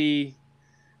wouldn't be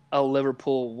a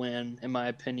Liverpool win, in my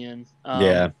opinion.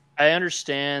 Yeah, I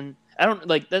understand. I don't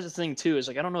like that's the thing too. Is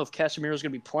like I don't know if Casemiro's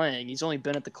going to be playing. He's only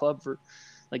been at the club for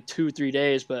like 2 or 3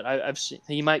 days, but I've seen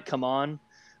he might come on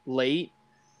late.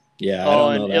 yeah, I Oh,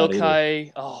 don't and know that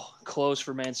either. Ilkay, close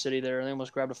for Man City there. They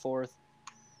almost grabbed a fourth.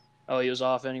 Oh, he was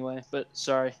off anyway, but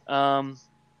sorry.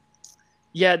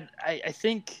 Yeah, I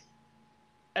think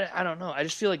I don't know. I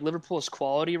just feel like Liverpool's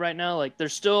quality right now. Like they're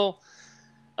still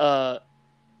uh,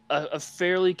 a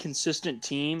fairly consistent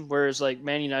team, whereas like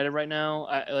Man United right now,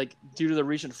 I like due to the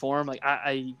recent form, like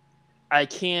I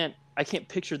can't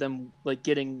picture them like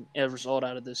getting a result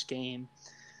out of this game.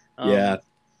 Yeah, Um,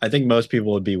 I think most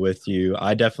people would be with you.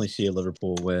 I definitely see a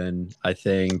Liverpool win. I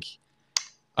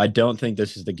don't think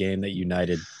this is the game that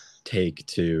United take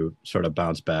to sort of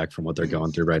bounce back from what they're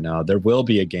going through right now. There will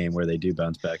be a game where they do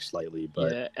bounce back slightly,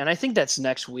 but yeah, and I think that's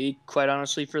next week, quite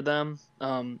honestly, for them.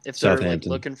 If they're like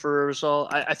Southampton. looking for a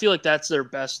result, I feel like that's their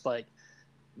best like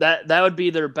that would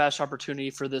be their best opportunity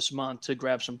for this month to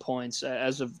grab some points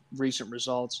as of recent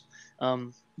results.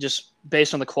 Just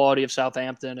based on the quality of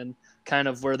Southampton and kind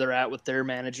of where they're at with their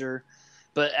manager.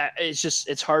 But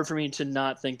it's hard for me to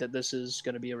not think that this is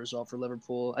going to be a result for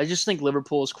Liverpool. I just think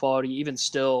Liverpool's quality, even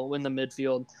still in the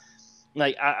midfield,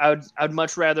 like I'd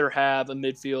much rather have a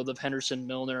midfield of Henderson,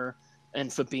 Milner, and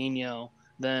Fabinho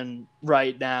than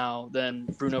right now than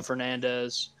Bruno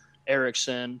Fernandes,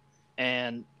 Ericsson,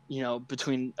 and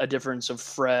between a difference of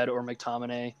Fred or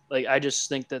McTominay. Like I just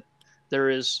think that there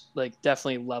is like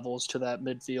definitely levels to that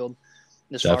midfield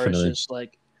as far as Definitely. just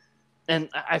like, and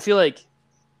I feel like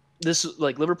this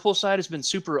like Liverpool side has been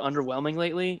super underwhelming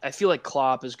lately. I feel like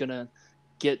Klopp is gonna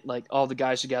get like all the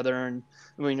guys together, and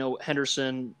we know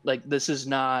Henderson. Like this is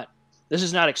not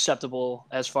acceptable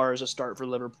as far as a start for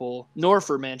Liverpool nor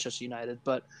for Manchester United.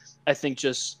 But I think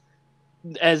just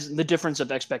as the difference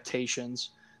of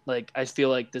expectations, like I feel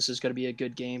like this is going to be a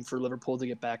good game for Liverpool to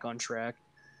get back on track.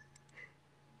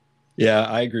 Yeah,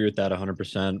 I agree with that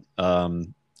 100%.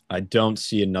 I don't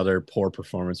see another poor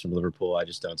performance from Liverpool. I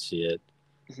just don't see it.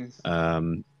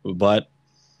 Mm-hmm. But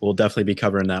we'll definitely be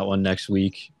covering that one next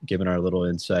week, giving our little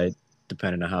insight.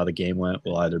 Depending on how the game went,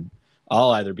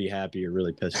 I'll either be happy or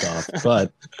really pissed off.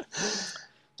 But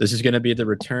this is going to be the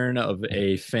return of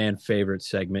a fan favorite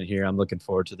segment here. I'm looking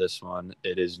forward to this one.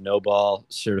 It is No Ball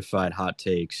Certified Hot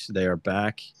Takes. They are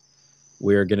back.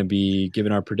 We're going to be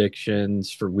giving our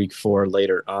predictions for week 4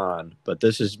 later on, but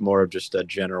this is more of just a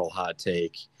general hot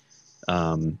take.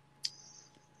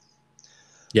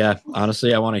 Yeah,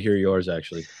 honestly, I want to hear yours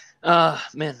actually.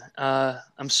 Man,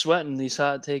 I'm sweating. These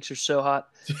hot takes are so hot.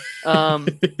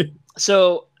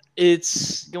 So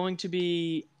it's going to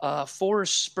be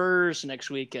Forest Spurs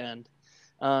next weekend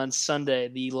on Sunday,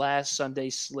 the last Sunday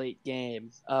slate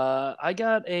game. I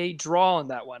got a draw on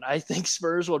that one. I think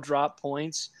Spurs will drop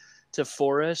points to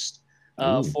Forest.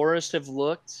 Ooh, Forest have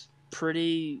looked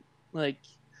pretty like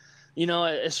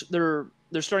their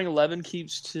starting 11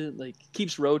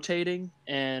 keeps rotating,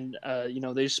 and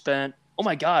they spent, oh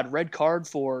my god, red card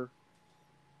for,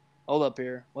 hold up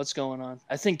here, what's going on?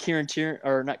 I think Kieran Tierney,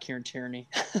 or not Kieran Tierney,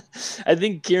 I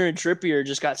think Kieran Trippier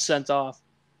just got sent off.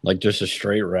 like just a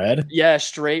straight red? Yeah,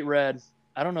 straight red.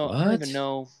 I don't know. I don't even What?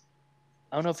 know.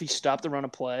 I don't know if he stopped the run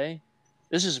of play.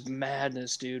 This is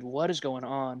madness, dude. What is going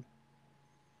on?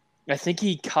 I think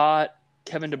he caught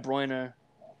Kevin De Bruyne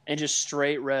and just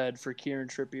straight red for Kieran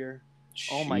Trippier.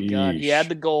 Oh my god. He had Sheesh.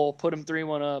 the goal, put him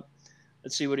 3-1 up.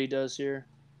 Let's see what he does here.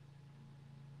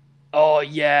 Oh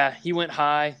yeah, he went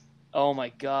high. Oh my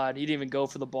god. He didn't even go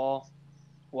for the ball.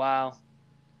 Wow.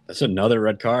 That's another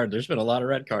red card. There's been a lot of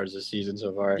red cards this season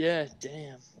so far. Yeah,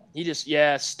 damn. He just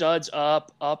studs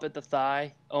up at the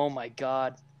thigh. Oh my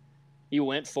God, he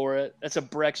went for it. That's a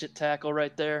Brexit tackle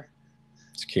right there.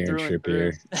 It's Kieran Through and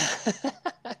through.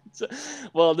 Trippier.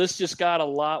 Well, this just got a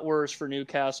lot worse for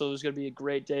Newcastle. It was going to be a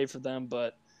great day for them,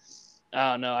 but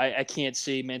I don't know. I can't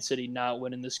see Man City not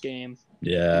winning this game.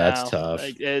 Yeah, that's tough.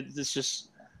 Like, it's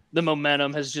just the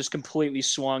momentum has just completely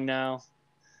swung now.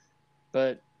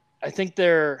 But I think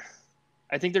they're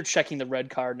checking the red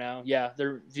card now. Yeah,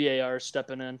 their VAR is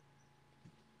stepping in.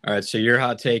 All right, so your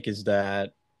hot take is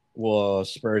that will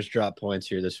Spurs drop points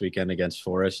here this weekend against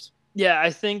Forest? Yeah, I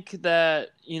think that,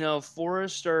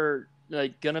 Forest are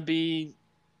like gonna be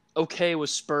okay with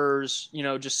Spurs,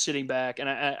 just sitting back. And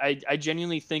I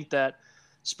genuinely think that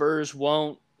Spurs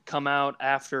won't come out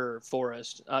after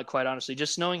Forest, quite honestly.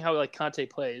 Just knowing how like Conte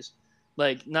plays.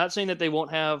 Like, not saying that they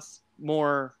won't have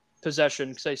more possession,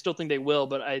 because I still think they will,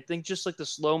 but I think just like the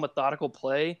slow, methodical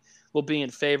play will be in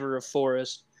favor of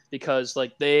Forest, because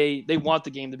like they want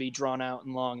the game to be drawn out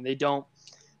and long. They don't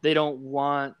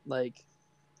want like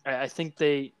I think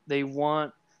they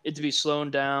want it to be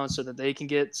slowed down so that they can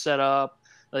get set up.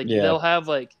 Like, they'll have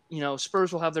like,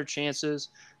 Spurs will have their chances.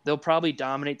 They'll probably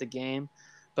dominate the game,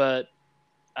 but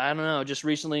I don't know. Just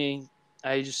recently,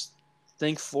 I just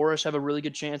think Forest have a really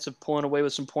good chance of pulling away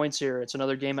with some points here. It's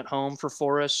another game at home for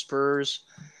Forest. Spurs,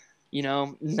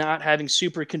 not having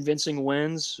super convincing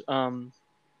wins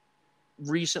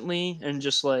recently, and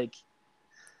just like,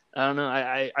 I don't know.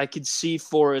 I could see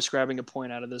Forest grabbing a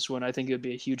point out of this one. I think it would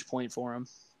be a huge point for him.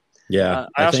 Yeah.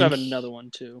 I also have another one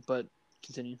too, but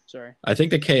continue. Sorry. I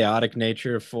think the chaotic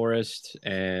nature of Forest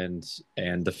and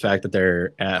the fact that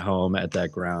they're at home at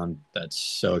that ground that's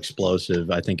so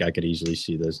explosive, I think I could easily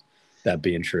see that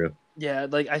being true. Yeah,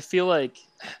 like I feel like,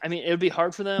 I mean, it would be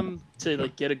hard for them to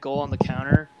like get a goal on the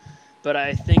counter, but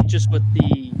I think just with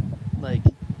the like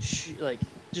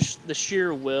just the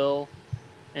sheer will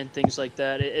and things like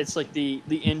that, it's like the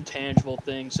intangible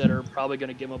things that are probably going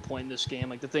to give them a point in this game,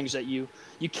 like the things that you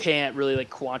can't really like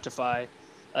quantify.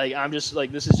 Like, I'm just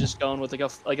like, this is just going with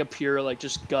like a pure like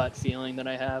just gut feeling that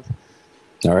I have.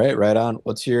 All right, right on.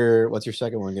 What's your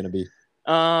second one going to be?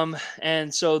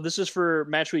 And so this is for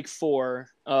match week 4,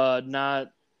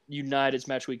 not United's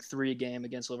match week 3 game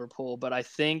against Liverpool, but I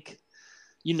think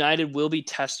United will be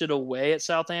tested away at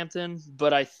Southampton,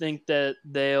 but I think that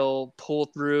they'll pull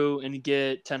through and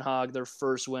get Ten Hag their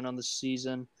first win on the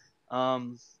season.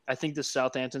 I think the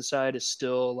Southampton side is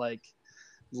still like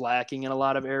lacking in a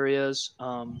lot of areas.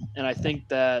 And I think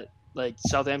that like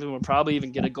Southampton will probably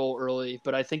even get a goal early,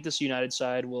 but I think this United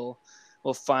side will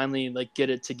finally like get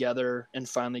it together and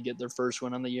finally get their first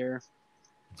win on the year.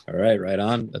 All right, right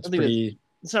on. That's pretty.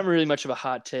 It's not really much of a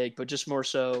hot take, but just more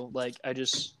so like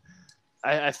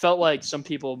I felt like some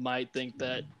people might think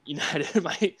that United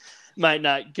might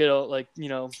not get a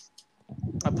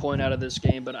point out of this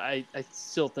game, but I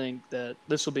still think that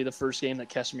this will be the first game that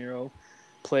Casemiro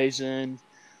plays in.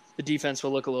 The defense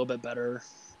will look a little bit better.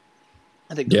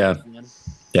 I think.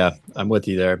 Yeah, I'm with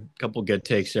you there. A couple good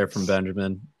takes there from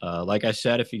Benjamin. Like I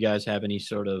said, if you guys have any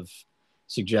sort of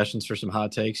suggestions for some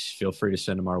hot takes, feel free to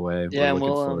send them our way. Yeah,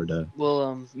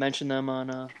 we'll mention them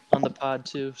on the pod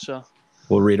too. So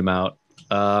we'll read them out.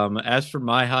 As for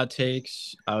my hot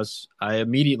takes, I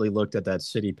immediately looked at that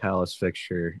City Palace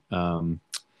fixture.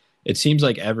 It seems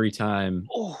like every time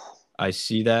I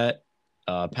see that,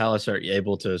 Palace are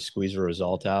able to squeeze a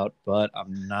result out, but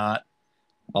I'm not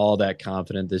all that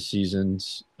confident this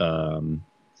season's.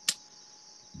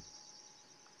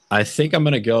 I think I'm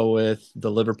going to go with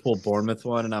the Liverpool-Bournemouth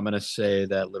one, and I'm going to say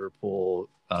that Liverpool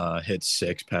hit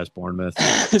 6 past Bournemouth.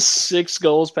 6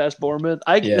 goals past Bournemouth.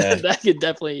 That could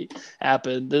definitely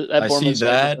happen. I see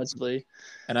that,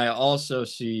 and I also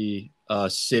see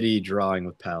City drawing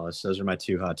with Palace. Those are my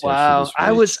 2 hot takes. Wow,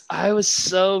 I was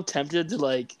so tempted to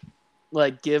like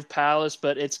give Palace,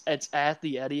 but it's at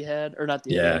the Etihad, or not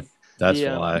the Etihad. That's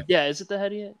why. Yeah, is it the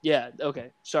Etihad? Yeah,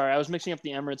 okay. Sorry, I was mixing up the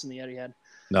Emirates and the Etihad.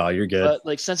 No, you're good. But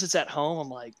like, since it's at home, I'm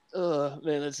like,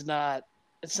 man, it's not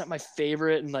my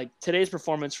favorite. And like today's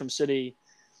performance from City,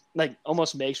 like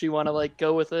almost makes me want to like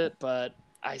go with it. But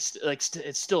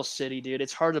it's still City, dude.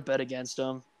 It's hard to bet against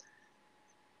them.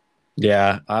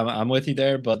 Yeah, I'm with you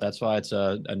there, but that's why it's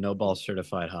a no ball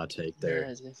certified hot take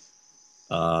there.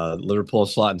 Yeah, Liverpool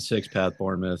slotting 6 past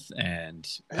Bournemouth and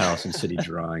Palace and City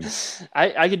drawing.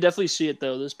 I could definitely see it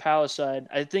though. This Palace side,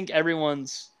 I think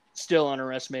everyone's still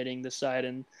underestimating this side,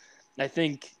 and I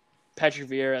think Patrick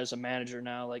Vieira as a manager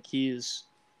now, like he's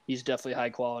definitely high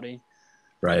quality.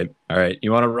 Right. All right.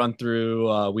 You want to run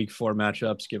through week 4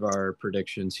 matchups, give our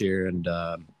predictions here, and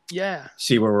Yeah.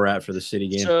 See where we're at for the city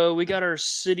game. So we got our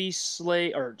city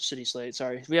slate.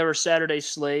 Sorry, we have our Saturday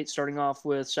slate starting off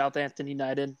with Southampton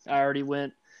United. I already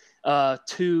went I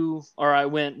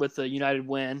went with the United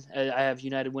win. I have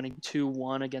United winning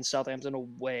 2-1 against Southampton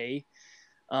away.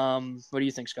 What do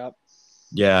you think, Scott?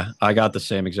 Yeah, I got the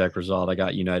same exact result. I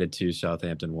got United 2,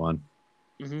 Southampton 1.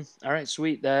 All right,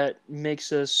 sweet. That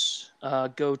makes us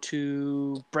go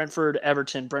to Brentford,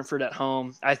 Everton. Brentford at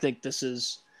home. I think this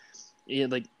is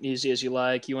like easy as you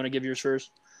like. You want to give yours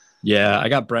first? Yeah, I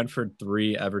got Brentford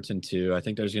 3, Everton 2. I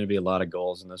think there's going to be a lot of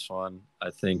goals in this one. I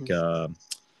think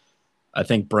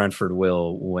Brentford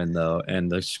will win though,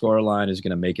 and the score line is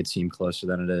going to make it seem closer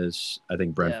than it is. I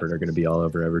think Brentford are going to be all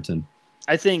over Everton.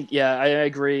 I think, I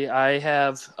agree. I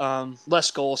have less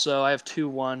goals, so I have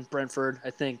 2-1 Brentford. I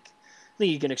think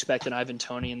you can expect an Ivan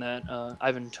Toney in that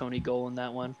Ivan Toney goal in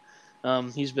that one.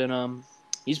 He's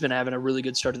been having a really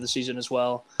good start to the season as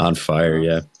well. On fire,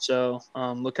 yeah. So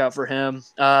look out for him.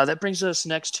 That brings us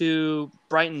next to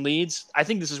Brighton Leeds. I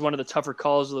think this is one of the tougher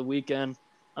calls of the weekend.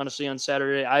 Honestly, on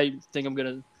Saturday, I think I'm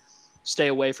gonna stay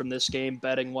away from this game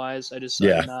betting wise.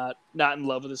 I'm not in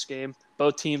love with this game.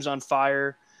 Both teams on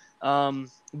fire.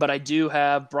 But I do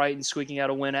have Brighton squeaking out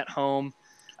a win at home.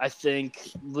 I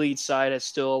think Leeds side has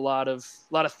still a lot of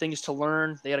things to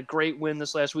learn. They had a great win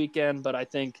this last weekend, but I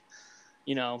think,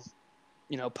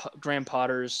 Graham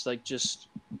Potter's like just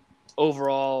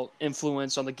overall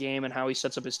influence on the game and how he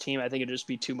sets up his team. I think it'd just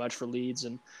be too much for Leeds,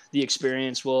 and the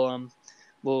experience will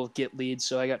get Leeds.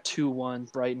 So I got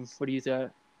 2-1 Brighton. What do you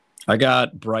think? I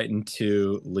got Brighton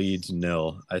 2, Leeds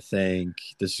 0. I think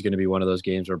this is going to be one of those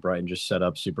games where Brighton just set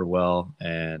up super well.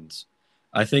 And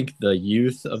I think the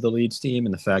youth of the Leeds team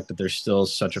and the fact that there's still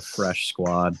such a fresh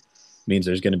squad means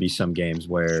there's going to be some games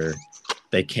where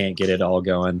they can't get it all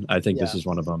going. I think this is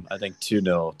one of them. I think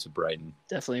 2-0 to Brighton.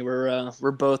 Definitely.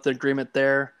 We're both in agreement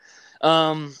there.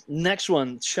 Next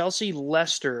one, Chelsea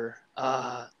Leicester.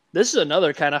 This is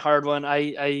another kind of hard one.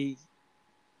 I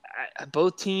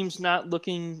both teams not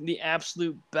looking the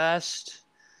absolute best.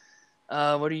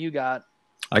 What do you got?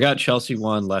 I got Chelsea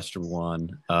 1, Leicester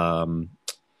 1.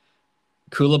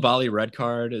 Koulibaly red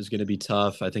card is going to be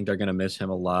tough. I think they're going to miss him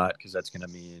a lot because that's going to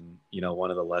mean, one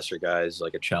of the lesser guys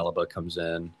like a Chalobah comes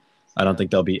in. I don't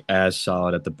think they'll be as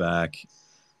solid at the back.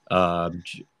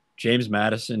 James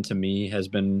Maddison, to me, has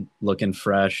been looking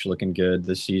fresh, looking good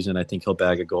this season. I think he'll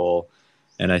bag a goal.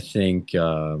 And I think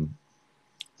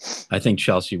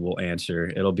Chelsea will answer.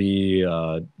 It'll be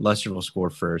Leicester will score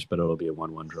first, but it'll be a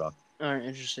 1-1 draw. All right,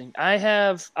 interesting. I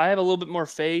have a little bit more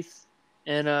faith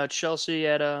in Chelsea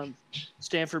at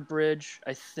Stamford Bridge.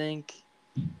 I think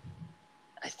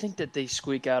that they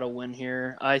squeak out a win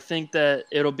here. I think that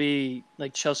it'll be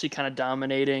like Chelsea kind of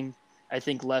dominating. I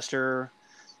think Leicester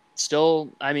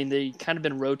still, they kind of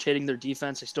been rotating their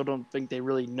defense. I still don't think they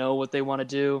really know what they want to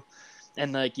do.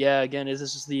 And again, this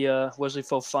is the Wesley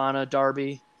Fofana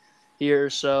derby here.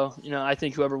 So, I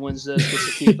think whoever wins this gets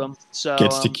to keep him. So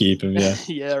gets to keep him, yeah.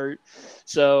 Yeah.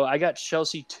 So I got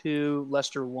Chelsea 2,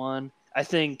 Leicester 1. I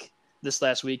think this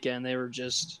last weekend they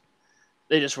just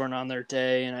weren't on their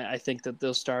day, and I think that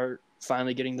they'll start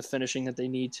finally getting the finishing that they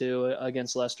need to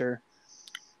against Leicester.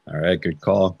 All right, good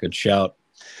call. Good shout.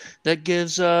 That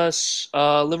gives us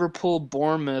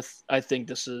Liverpool-Bournemouth. I think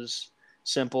this is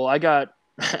simple. I got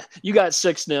you got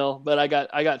 6-0, but I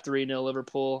got 3-0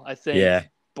 Liverpool. I think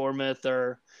Bournemouth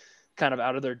are kind of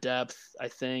out of their depth. I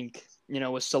think,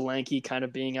 with Solanke kind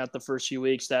of being out the first few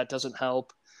weeks, that doesn't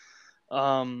help.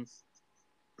 And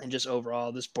just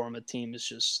overall, this Bournemouth team is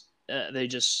just they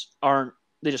just aren't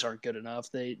good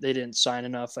enough. They didn't sign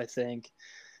enough. I think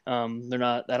they're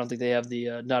not. I don't think they have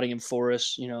the Nottingham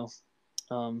Forest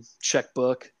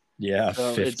checkbook. Yeah,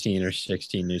 so 15 or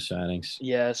 16 new signings.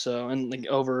 Yeah, so and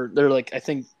they're I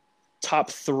think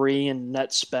top 3 in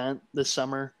net spent this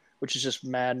summer, which is just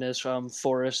madness.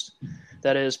 Forest,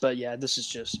 that is. But yeah, this is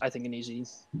just I think an easy.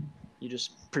 You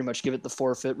just pretty much give it the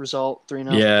forfeit result,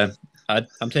 3-0. Yeah.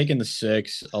 I'm taking the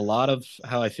 6. A lot of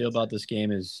how I feel about this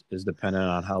game is dependent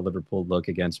on how Liverpool look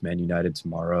against Man United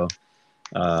tomorrow.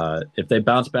 If they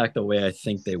bounce back the way I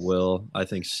think they will, I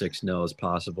think 6-0 is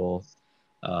possible.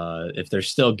 If they're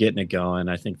still getting it going,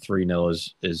 I think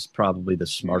 3-0 is probably the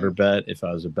smarter bet if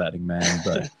I was a betting man.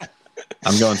 But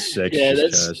I'm going 6. Yeah,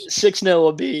 6-0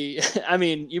 will be.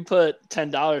 You put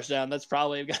 $10 down, that's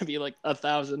probably going to be like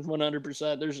 1,000,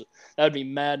 100%. That would be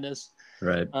madness.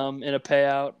 Right. In a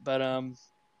payout, but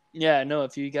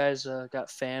if you guys got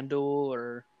FanDuel,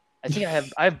 or I think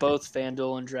I have both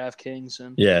FanDuel and DraftKings,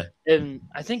 and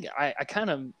I think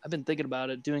I've been thinking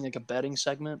about it, doing like a betting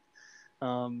segment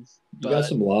You got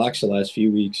some locks the last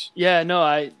few weeks. Yeah, no,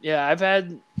 I've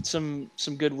had some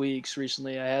good weeks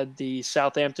recently. I had the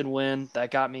Southampton win that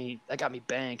got me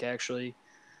bank actually,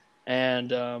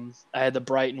 and I had the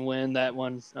Brighton win. That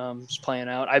one was playing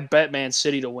out. I bet Man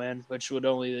City to win, which would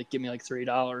only give me like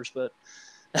 $3, but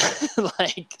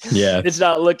yeah, it's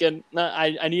not looking.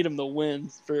 I need them to win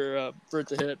for it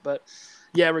to hit. But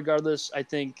yeah, regardless, I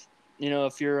think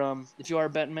if you are a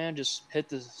betting man, just hit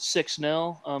the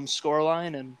 6-0 score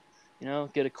line and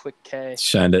get a quick K.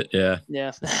 Send it. Yeah.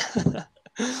 Yeah.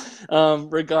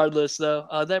 Regardless,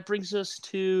 though, that brings us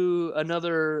to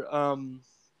another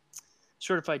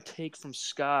certified take from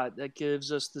Scott. That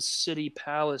gives us the City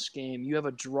Palace game. You have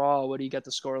a draw. What do you got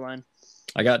the score line?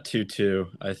 I got 2-2.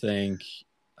 I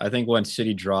think when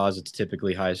City draws, it's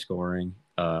typically high scoring.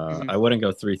 I wouldn't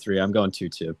go 3-3. I'm going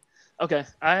 2-2. Okay,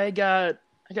 I got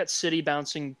City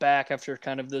bouncing back after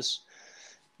kind of this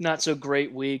not so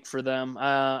great week for them.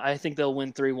 I think they'll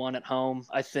win 3-1 at home.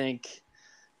 I think,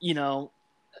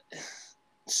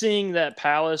 seeing that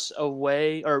Palace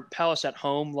away or Palace at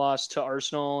home lost to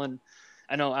Arsenal, and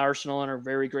I know Arsenal are in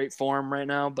very great form right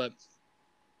now, but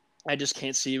I just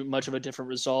can't see much of a different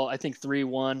result. I think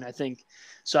 3-1. I think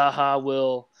Zaha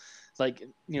will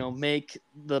make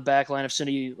the back line of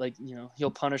City,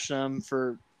 he'll punish them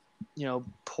for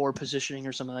poor positioning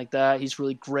or something like that. He's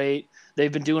really great.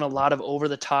 They've been doing a lot of over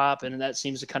the top, and that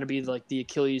seems to kind of be like the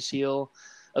Achilles heel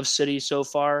of City so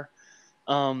far.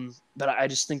 But I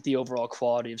just think the overall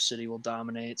quality of City will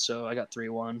dominate. So I got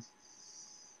 3-1.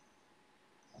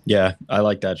 Yeah, I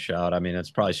like that shout. I mean, it's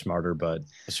probably smarter, but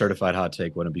a certified hot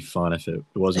take wouldn't be fun if it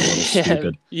wasn't a little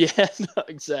stupid. Yeah, no,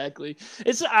 exactly.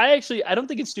 I don't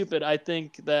think it's stupid. I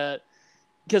think that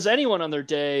because anyone on their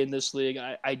day in this league,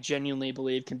 I genuinely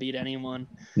believe can beat anyone.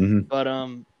 Mm-hmm. But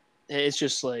it's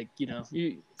just like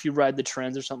if you ride the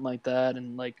trends or something like that,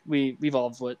 and we've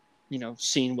all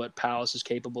seen what Palace is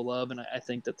capable of, and I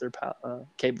think that they're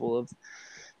capable of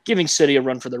giving City a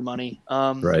run for their money.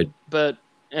 Right. But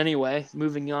anyway,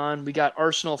 moving on, we got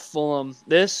Arsenal Fulham.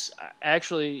 This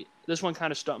one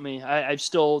kind of stumped me. I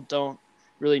still don't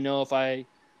really know if I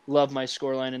love my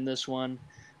scoreline in this one.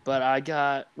 But I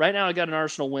got an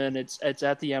Arsenal win. It's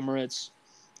at the Emirates.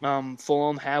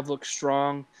 Fulham have looked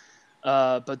strong,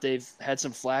 but they've had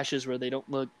some flashes where they don't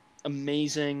look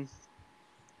amazing.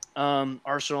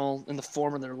 Arsenal in the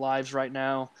form of their lives right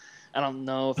now. I don't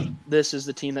know if this is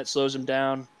the team that slows them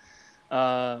down.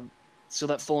 So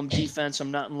that Fulham defense I'm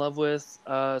not in love with.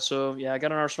 So yeah, I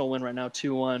got an Arsenal win right now,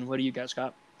 2-1. What do you guys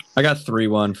got? I got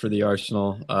 3-1 for the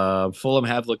Arsenal. Fulham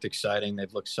have looked exciting.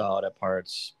 They've looked solid at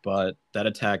parts, but that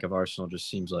attack of Arsenal just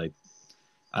seems like,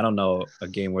 I don't know, a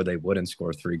game where they wouldn't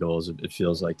score 3 goals. It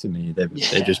feels like to me. They've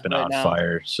just been on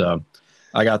fire. So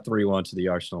I got 3-1 to the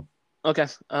Arsenal. Okay.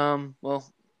 Well,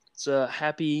 it's a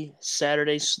happy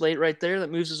Saturday slate right there.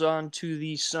 That moves us on to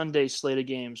the Sunday slate of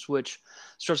games, which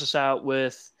starts us out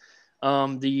with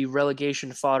the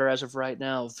relegation fodder as of right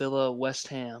now, Villa, West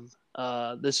Ham.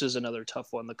 This is another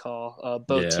tough one to call.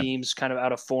 Both teams kind of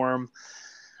out of form.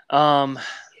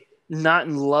 Not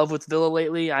in love with Villa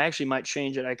lately. I actually might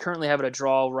change it. I currently have it a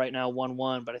draw right now,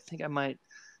 1-1, but I think I might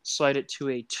slide it to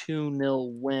a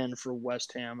 2-0 win for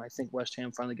West Ham. I think West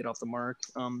Ham finally get off the mark,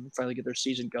 finally get their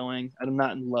season going. I'm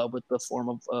not in love with the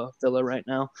form of Villa right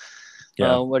now.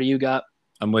 Yeah. What do you got?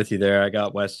 I'm with you there. I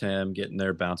got West Ham getting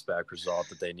their bounce back result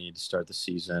that they need to start the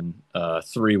season.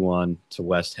 3-1 to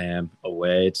West Ham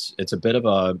away. It's a bit of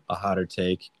a hotter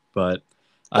take, but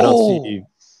I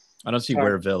don't see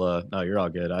where Villa. No, you're all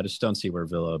good. I just don't see where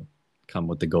Villa come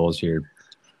with the goals here.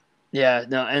 Yeah,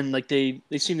 no, and they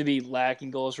seem to be lacking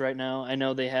goals right now. I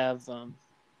know they have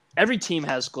every team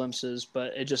has glimpses,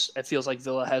 but it feels like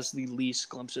Villa has the least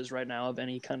glimpses right now of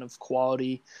any kind of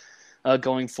quality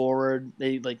going forward.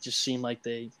 They just seem like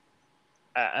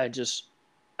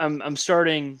I'm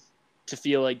starting to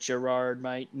feel like Gerrard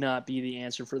might not be the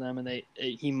answer for them, and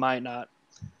he might not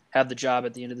have the job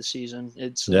at the end of the season.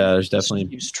 There's definitely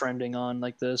keeps trending on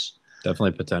like this.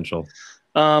 Definitely potential.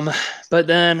 But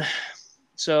then,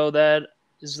 so that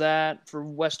is that for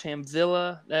West Ham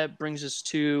Villa. That brings us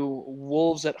to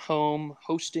Wolves at home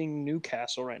hosting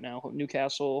Newcastle right now.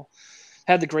 Newcastle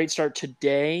had the great start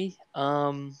today.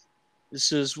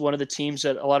 This is one of the teams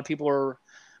that a lot of people are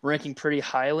ranking pretty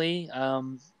highly.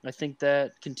 I think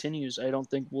that continues. I don't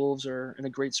think Wolves are in a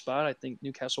great spot. I think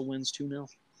Newcastle wins 2-0.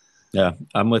 Yeah,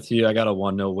 I'm with you. I got a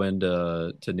 1-0 win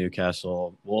to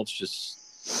Newcastle. Wolves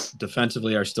just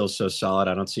defensively are still so solid.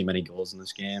 I don't see many goals in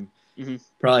this game. Mm-hmm.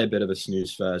 Probably a bit of a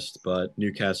snooze fest, but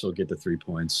Newcastle get the 3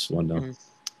 points, 1-0. Mm-hmm.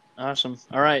 Awesome.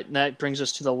 All right, and that brings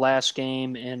us to the last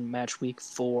game in match week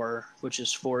 4, which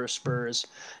is Forest Spurs.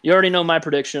 You already know my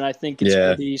prediction. I think it's going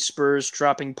Yeah, to be Spurs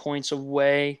dropping points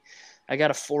away. I got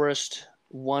a Forest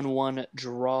 1-1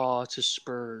 draw to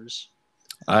Spurs.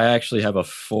 I actually have a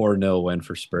 4-0 win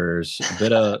for Spurs.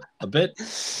 A bit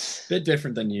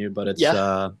different than you, but Yeah,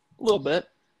 a little bit.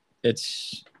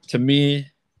 it's to me,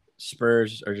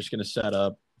 Spurs are just going to set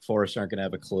up. Forest aren't going to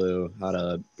have a clue how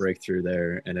to break through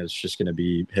there, and it's just going to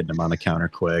be hitting them on the counter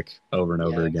quick over and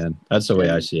over Yeah, again. That's the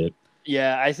way I and see it.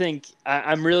 yeah, I think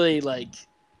I'm really like,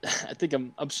 I think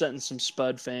I'm upsetting some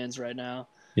Spud fans right now.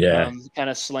 Yeah, Kind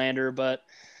of slander, but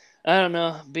I don't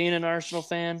know. Being an Arsenal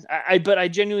fan, but I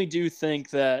genuinely do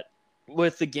think that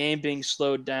with the game being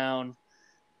slowed down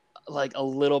like a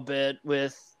little bit,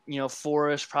 with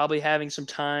Forrest probably having some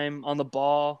time on the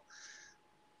ball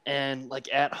and like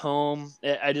at home,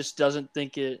 I just doesn't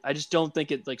think it. I just don't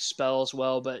think it like spells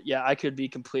well. But yeah, I could be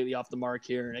completely off the mark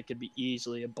here, and it could be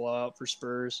easily a blowout for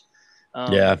Spurs.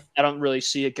 yeah, I don't really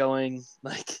see it going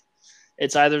like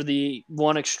it's either the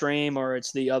one extreme or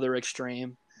it's the other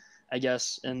extreme. I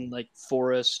guess, and like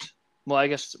Forest. Well, I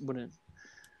guess wouldn't.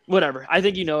 Whatever. I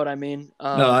think you know what I mean.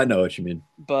 no, I know what you mean.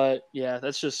 But yeah,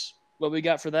 that's just what we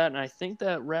got for that, and I think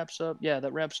that wraps up. Yeah,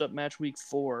 that wraps up match week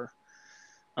 4.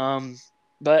 Um,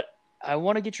 but I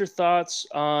want to get your thoughts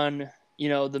on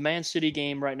the Man City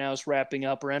game right now is wrapping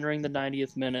up. We're entering the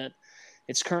 90th minute.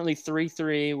 It's currently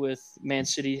 3-3 with Man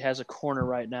City has a corner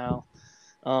right now.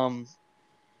 Um,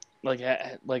 like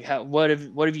how what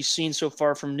have you seen so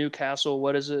far from Newcastle?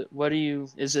 What is it?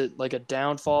 Is it like a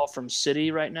downfall from City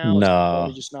right now? Is the quality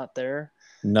No, just not there?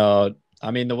 no. I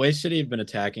mean, the way City have been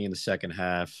attacking in the second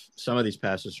half, some of these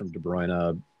passes from De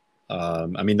Bruyne,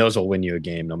 I mean, those will win you a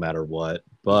game no matter what.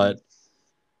 Mm-hmm. But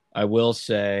I will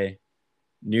say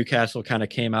Newcastle kind of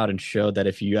came out and showed that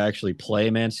if you actually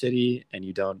play Man City and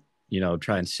you don't,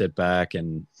 try and sit back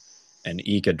and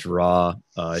eke a draw,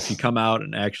 if you come out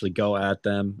and actually go at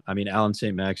them, I mean, Alan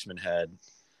St. Maximin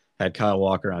had Kyle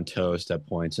Walker on toast at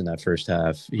points in that first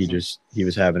half. Mm-hmm. He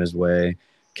was having his way.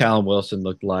 Callum Wilson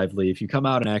looked lively. If you come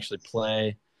out and actually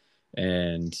play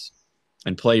and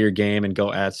play your game and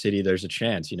go at City, there's a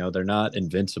chance. They're not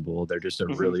invincible. They're just a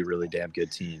Mm-hmm. really, really damn good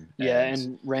team. Yeah, And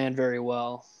and ran very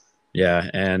well. yeah,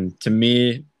 and to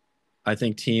me, I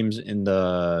think teams in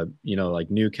the,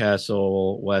 like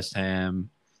Newcastle, West Ham,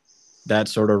 that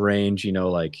sort of range,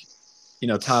 like,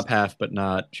 top half, but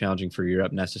not challenging for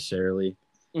Europe necessarily,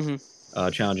 Mm-hmm.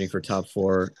 challenging for top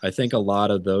four. I think a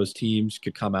lot of those teams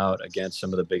could come out against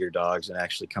some of the bigger dogs and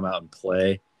actually come out and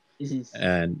play. Mm-hmm.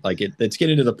 And like it's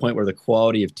getting to the point where the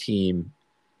quality of team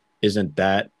isn't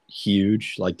that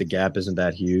huge. Like the gap isn't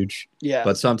that huge. Yeah,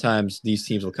 But sometimes these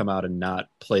teams will come out and not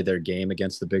play their game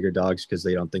against the bigger dogs because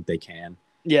they don't think they can.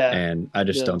 yeah, And I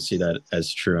just yeah. don't see that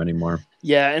as true anymore.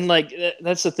 Yeah, and like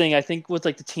that's the thing. I think with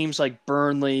like the teams like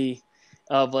Burnley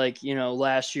of like,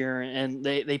 last year, and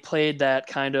they played that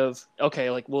kind of okay,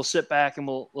 like we'll sit back and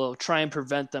we'll try and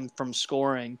prevent them from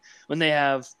scoring when they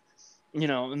have,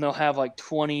 and they'll have like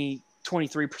 23%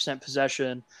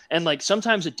 possession. And like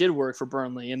sometimes it did work for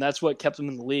Burnley, and that's what kept them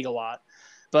in the league a lot.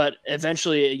 But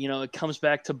eventually, it comes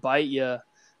back to bite you,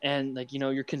 and like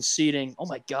you're conceding. Oh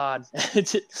my god!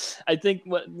 I think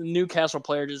what the Newcastle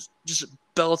player just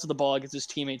belted the ball against his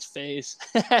teammate's face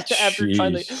after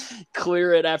trying to Jeez.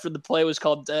 clear it after the play was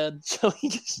called dead. So he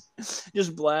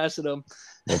just blasted him.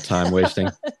 A little time wasting.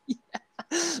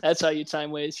 That's how you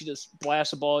time waste. You just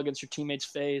blast a ball against your teammate's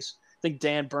face. I think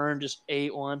Dan Burn just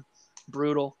ate one.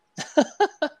 Brutal.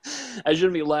 I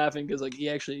shouldn't be laughing because like he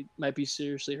actually might be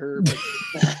seriously hurt,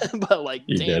 but like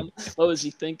You damn, did. what was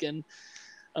he thinking?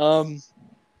 Um,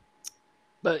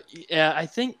 but yeah, I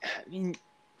mean,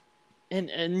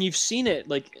 and you've seen it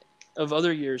like of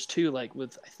other years too, like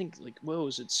with I think like what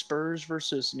was it, Spurs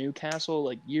versus Newcastle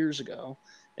like years ago.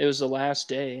 It was the last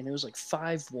day, and it was like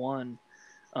 5-1,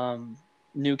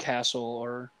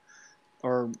 Newcastle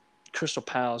or Crystal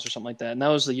Palace or something like that. And that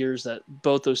was the years that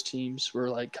both those teams were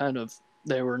like kind of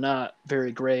they were not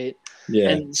very great. Yeah.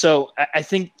 And so I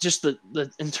think just the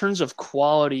in terms of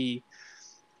quality,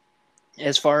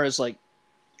 as far as like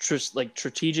like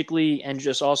strategically and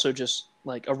just also just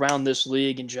like around this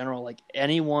league in general, like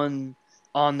anyone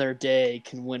on their day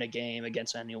can win a game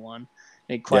against anyone.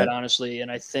 And quite Yeah. honestly,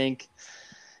 and I think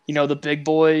the big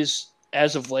boys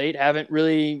as of late haven't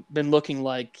really been looking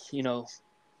like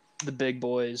the big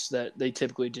boys that they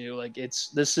typically do. Like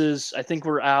I think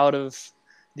we're out of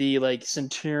the like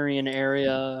Centurion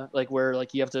area, like where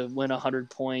like you have to win 100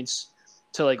 points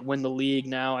to like win the league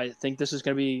now. I think this is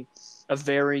going to be a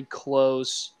very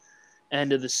close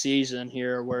end of the season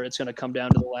here where it's going to come down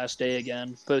to the last day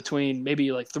again between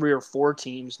maybe like 3 or 4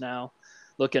 teams now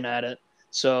looking at it.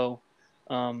 So,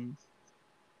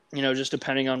 just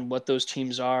depending on what those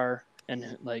teams are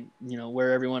and like,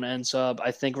 where everyone ends up,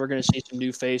 I think we're going to see some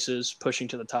new faces pushing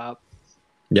to the top.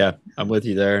 Yeah, I'm with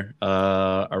you there.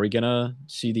 Are we going to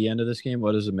see the end of this game?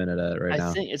 What is the minute at right now?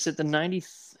 I think it's at the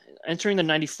entering the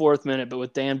 94th minute, but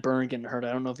with Dan Burn getting hurt,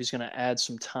 I don't know if he's going to add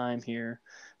some time here.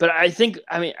 But I think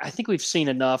we've seen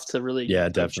enough to really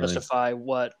justify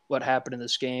what happened in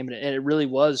this game. And it really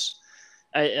was,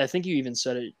 I think you even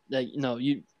said it, that,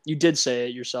 you did say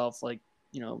it yourself, like,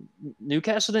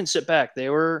 Newcastle didn't sit back. They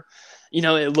were,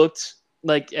 it looked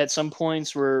like at some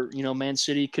points where, Man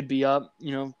City could be up,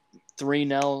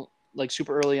 3-0, like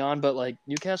super early on, but like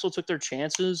Newcastle took their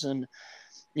chances and,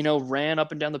 ran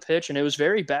up and down the pitch, and it was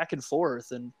very back and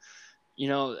forth. And,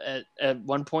 at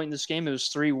one point in this game, it was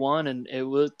 3-1 and it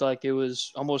looked like it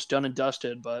was almost done and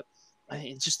dusted, but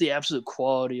it's just the absolute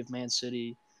quality of Man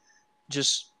City.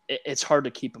 Just, it's hard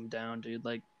to keep them down, dude.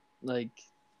 Like,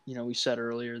 we said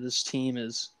earlier,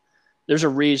 there's a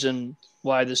reason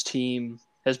why this team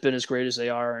has been as great as they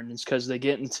are. And it's because they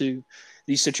get into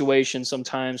these situations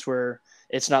sometimes where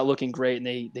it's not looking great and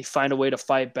they find a way to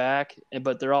fight back,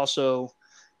 but they're also,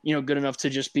 good enough to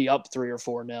just be up 3 or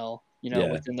 4-0,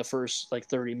 within the first like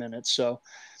 30 minutes. So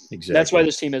exactly. That's why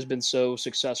this team has been so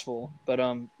successful. But,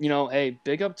 hey,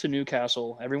 big up to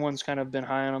Newcastle. Everyone's kind of been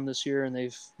high on them this year, and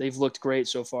they've looked great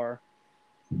so far.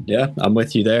 Yeah, I'm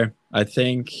with you there. I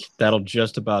think that'll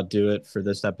just about do it for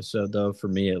this episode, though, for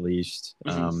me at least.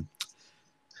 Mm-hmm.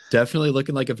 Definitely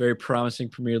looking like a very promising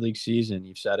Premier League season.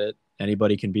 You've said it.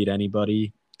 Anybody can beat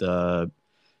anybody. The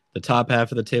top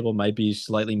half of the table might be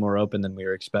slightly more open than we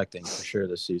were expecting for sure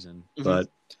this season. Mm-hmm. But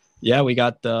yeah, we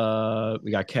got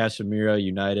Casemiro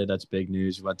United. That's big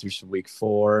news. We went through some week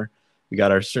 4. We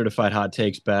got our certified hot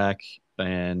takes back,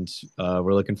 and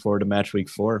we're looking forward to match week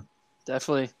 4.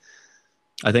 Definitely.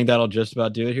 I think that'll just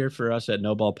about do it here for us at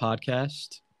No Ball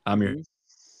Podcast.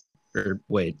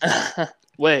 Wait,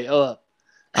 hold up.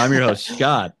 I'm your host,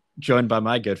 Scott, joined by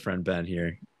my good friend, Ben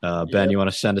here. Ben, you want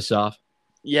to send us off?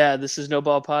 Yeah, this is No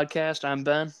Ball Podcast. I'm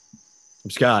Ben. I'm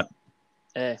Scott.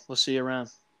 Hey, we'll see you around.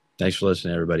 Thanks for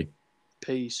listening, everybody.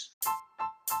 Peace.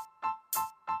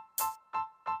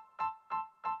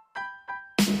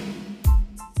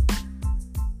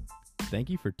 Thank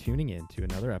you for tuning in to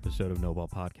another episode of No Ball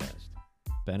Podcast.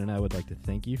 Ben and I would like to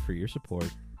thank you for your support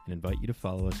and invite you to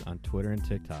follow us on Twitter and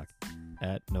TikTok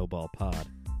at NoBallPod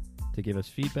to give us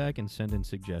feedback and send in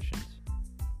suggestions.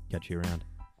 Catch you around.